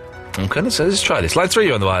 Okay, let's try this. Line 3,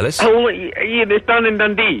 you're on the wireless. Oh, Ian, it's Dan in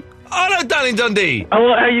Dundee. Oh, no, Dan in Dundee.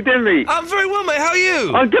 Oh, how you doing, mate? I'm very well, mate. How are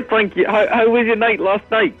you? I'm good, thank you. How was your night last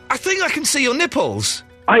night? I think I can see your nipples.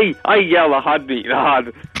 Aye, yeah, I had, mate, I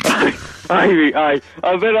had. Aye, mate, aye.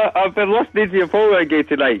 I've been listening to your programme again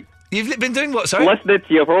tonight. You've been doing what, sorry? Listening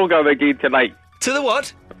to your programme again tonight. To the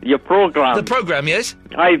what? Your programme. The programme, yes?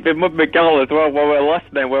 I've been with McGill as well while we're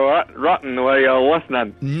listening. We're ratting while you're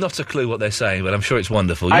listening. Not a clue what they're saying, but I'm sure it's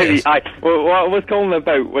wonderful, Aye, yes. aye. Well, what I was calling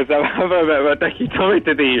about was I have a bit of a dicky tummy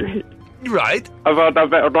today. Right. I've had a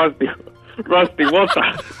bit of rusty water.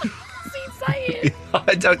 What's he saying?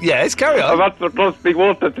 I don't... Yes, carry on. I've had some rusty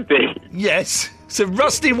water today. Yes, some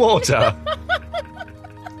rusty water.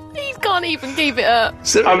 He can't even keep it up.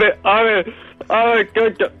 So, I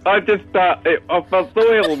felt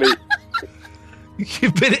so ill, mate.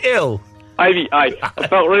 You've been ill? I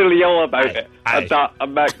felt really ill about it. And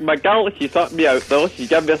my gal, she sorted me out, though. She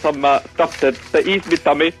gave me some stuff to ease my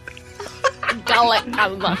tummy.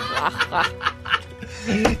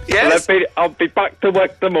 Yes? And I'll be back to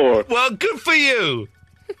work tomorrow. Well, good for you.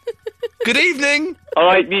 Good evening. All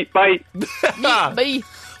right, mate, bye. Bye.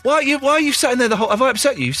 Why are you sat in there the whole... Have I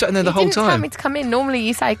upset you? You sat in there the whole You didn't tell time? me to come in. Normally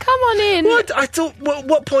you say, come on in. What? I thought...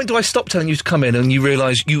 What point do I stop telling you to come in and you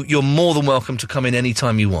realise you're more than welcome to come in any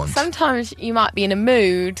time you want? Sometimes you might be in a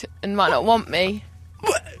mood and might not want me.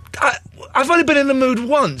 I've only been in the mood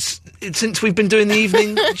once since we've been doing the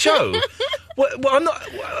evening show. I'm not...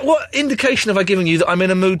 What indication have I given you that I'm in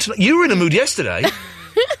a mood tonight? You were in a mood yesterday.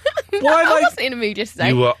 I wasn't in a mood yesterday.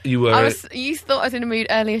 You were... You thought I was in a mood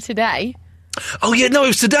earlier today. Oh, yeah, no, it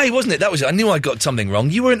was today, wasn't it? That was it. I knew I got something wrong.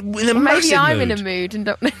 You were in a massive mood. Maybe I'm in a mood and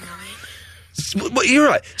don't know. Well, you're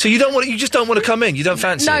right. So you just don't want to come in? You don't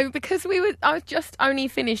fancy it? No, because I was just only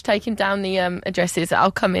finished taking down the addresses.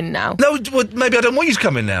 I'll come in now. No, well, maybe I don't want you to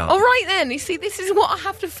come in now. All right, then. You see, this is what I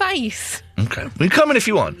have to face. Okay. Well, you come in if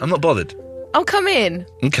you want. I'm not bothered. I'll come in.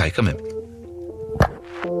 Okay, come in.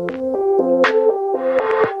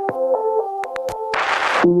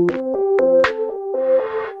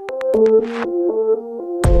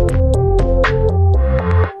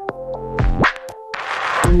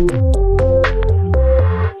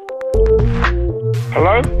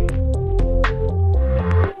 Hello?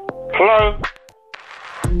 Hello?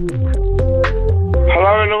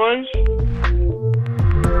 Hello, Eloise?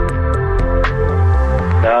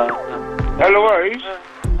 Eloise?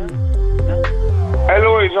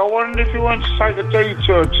 Eloise, I wondered if you want to take a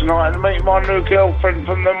detour tonight and meet my new girlfriend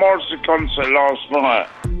from the Morrissey concert last night.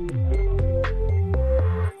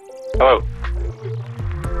 Hello?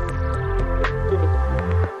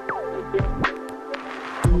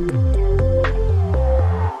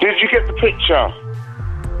 Did you get the picture?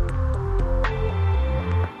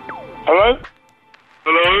 Hello?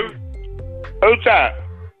 Hello? Who's that?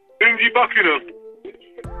 Lindsay Buckingham.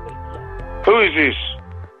 Who is this?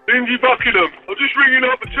 Lindsay Buckingham. I'm just ringing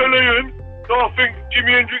up to tell Ian that I think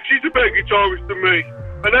Jimi Hendrix is a better guitarist than me.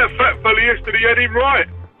 And that fat fella yesterday had him right.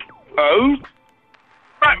 Who?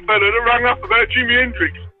 Fat fella that rang up about Jimi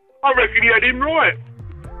Hendrix. I reckon he had him right.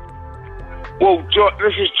 Well,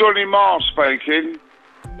 this is Johnny Marr speaking.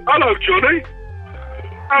 Hello, Johnny.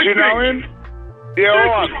 Do you know him? Yeah,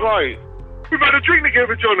 alright, great. We've had a drink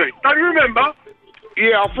together, Johnny. Don't you remember?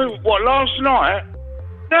 Yeah, I think, last night?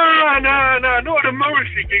 No, not at the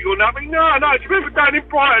Morrissey gig or nothing. No, do you remember down in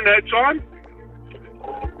Brighton that time?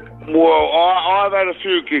 Well, I've had a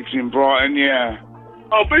few gigs in Brighton, yeah.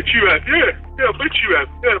 I bet you have, yeah. Yeah, I bet you have.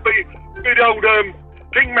 Yeah, but the old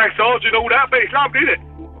pink massage and all that, but it's lovely, isn't it?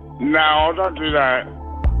 No, I don't do that.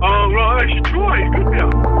 Oh, right, I should try it, couldn't you?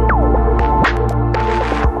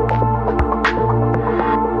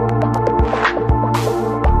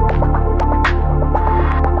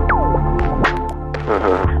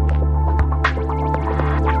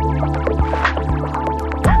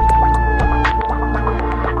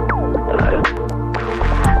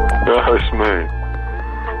 It's me.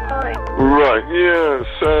 Hi. Right, yeah,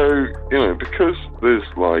 so, because there's,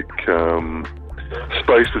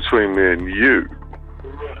 space between me and you,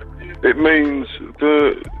 it means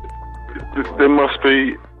there must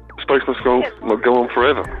be, space must go on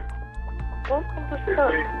forever.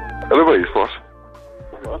 Eloise, what?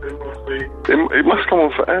 It must go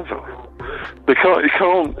on forever. It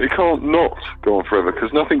can't not go on forever,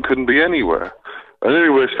 because nothing couldn't be anywhere. And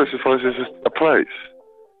anywhere specifies as a place.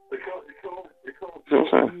 You know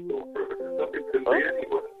what I'm saying?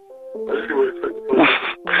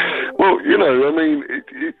 Well,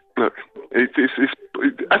 look, it's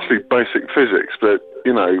actually basic physics, but,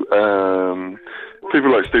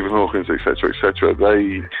 people like Stephen Hawking, etc.,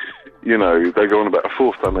 they go on about a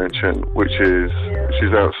fourth dimension, which is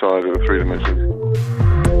outside of the three dimensions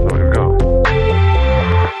that we've got.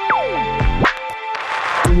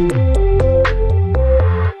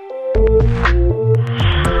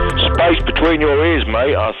 Space between your ears,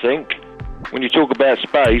 mate, I think. When you talk about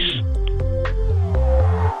space,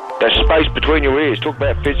 there's space between your ears. Talk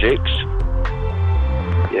about physics.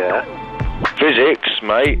 Yeah. Physics,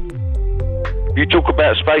 mate. You talk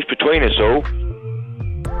about space between us all.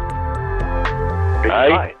 Hey?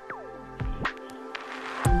 Right.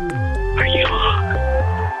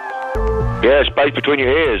 Yeah, space between your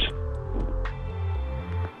ears.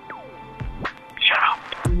 Shut up.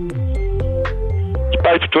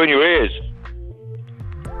 Space between your ears.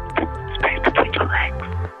 Space between your legs.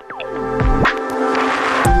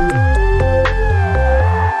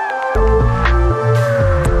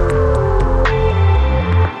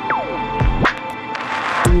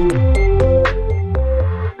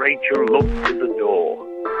 Rachel looked at the door.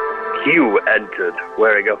 Hugh entered,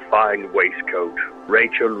 wearing a fine waistcoat.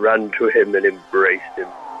 Rachel ran to him and embraced him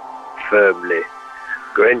firmly,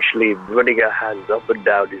 gradually running her hands up and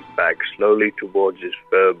down his back, slowly towards his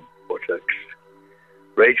firm buttocks.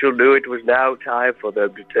 Rachel knew it was now time for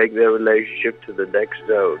them to take their relationship to the next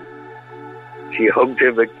zone. She hugged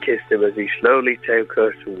him and kissed him as he slowly took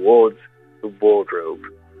her towards the wardrobe.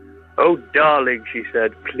 "Oh, darling," she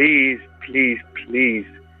said, "please, please, please.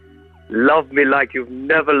 Love me like you've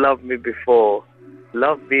never loved me before.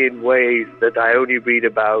 Love me in ways that I only read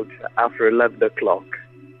about after 11 o'clock.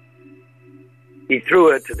 He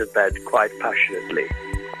threw her to the bed quite passionately,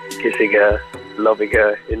 kissing her, loving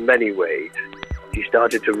her in many ways. She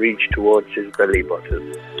started to reach towards his belly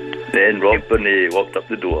button. Then Rob Burnett walked up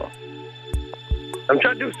the door. "I'm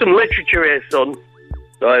trying to do some literature here, son."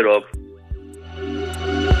 Sorry, Rob.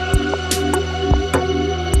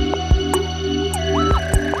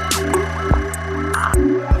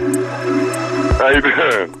 How you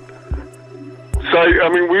doing? So, I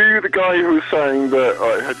mean, were you the guy who was saying that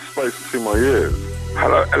I had space between my ears?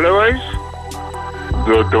 Hello, Eloise?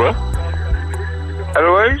 Do I?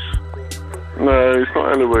 Eloise? No, it's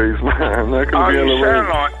not Eloise, man. That can be you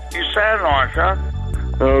Eloise. you sound like her.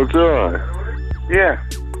 Oh, do I? Yeah.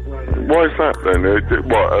 Why is that then?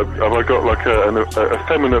 What, have I got like a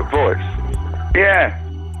effeminate voice? Yeah.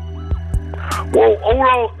 Well,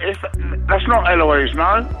 that's not Eloise,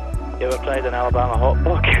 no? You ever played an Alabama hot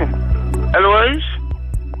book? Eloise?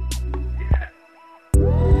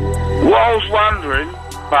 What I was wondering...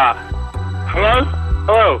 Hello?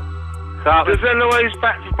 Hello. Does Eloise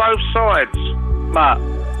back for both sides? Matt.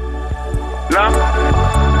 No?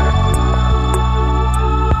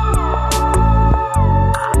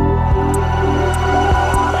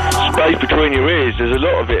 Space between your ears, there's a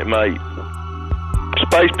lot of it, mate.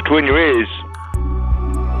 Space between your ears.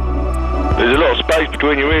 There's a lot of space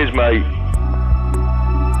between your ears, mate.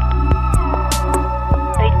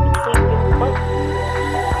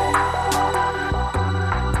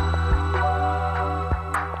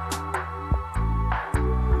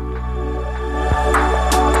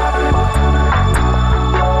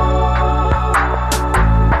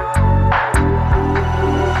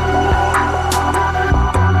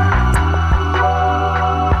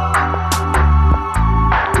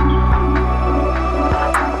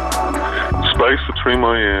 Between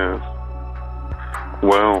my ears.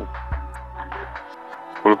 Well,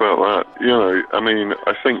 what about that? You know, I mean,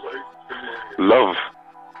 I think love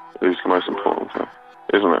is the most important thing,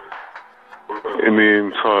 isn't it? In the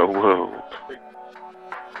entire world.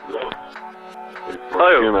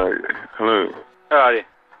 Hello. You know, hello. How are you?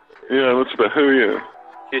 Yeah, what's about? Who are you?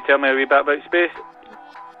 Can you tell me a wee bit about space?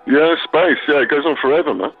 Yeah, space. Yeah, it goes on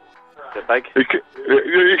forever, man. Is it big?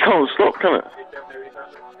 You can't stop, can it?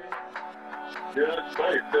 Yeah,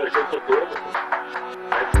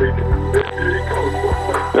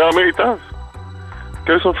 I mean, it does. It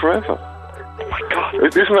goes on forever. Oh my God.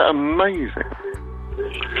 Isn't that amazing?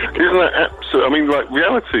 Isn't that absolute? I mean, like,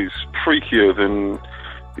 reality's freakier than,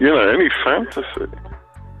 you know, any fantasy.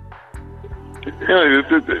 You know,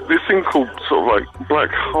 this thing called sort of like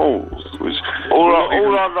black holes, which... All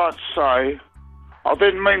I'd like to say, I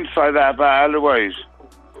didn't mean to say that about Eloise.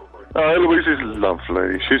 Oh, Eloise is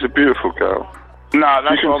lovely. She's a beautiful girl. No,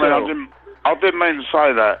 that's what I mean. I didn't mean to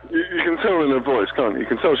say that. You can tell in her voice, can't you? You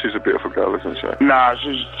can tell she's a beautiful girl, isn't she? No,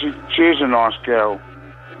 she is a nice girl.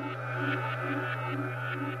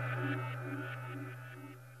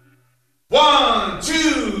 One,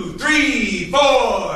 two, three, four.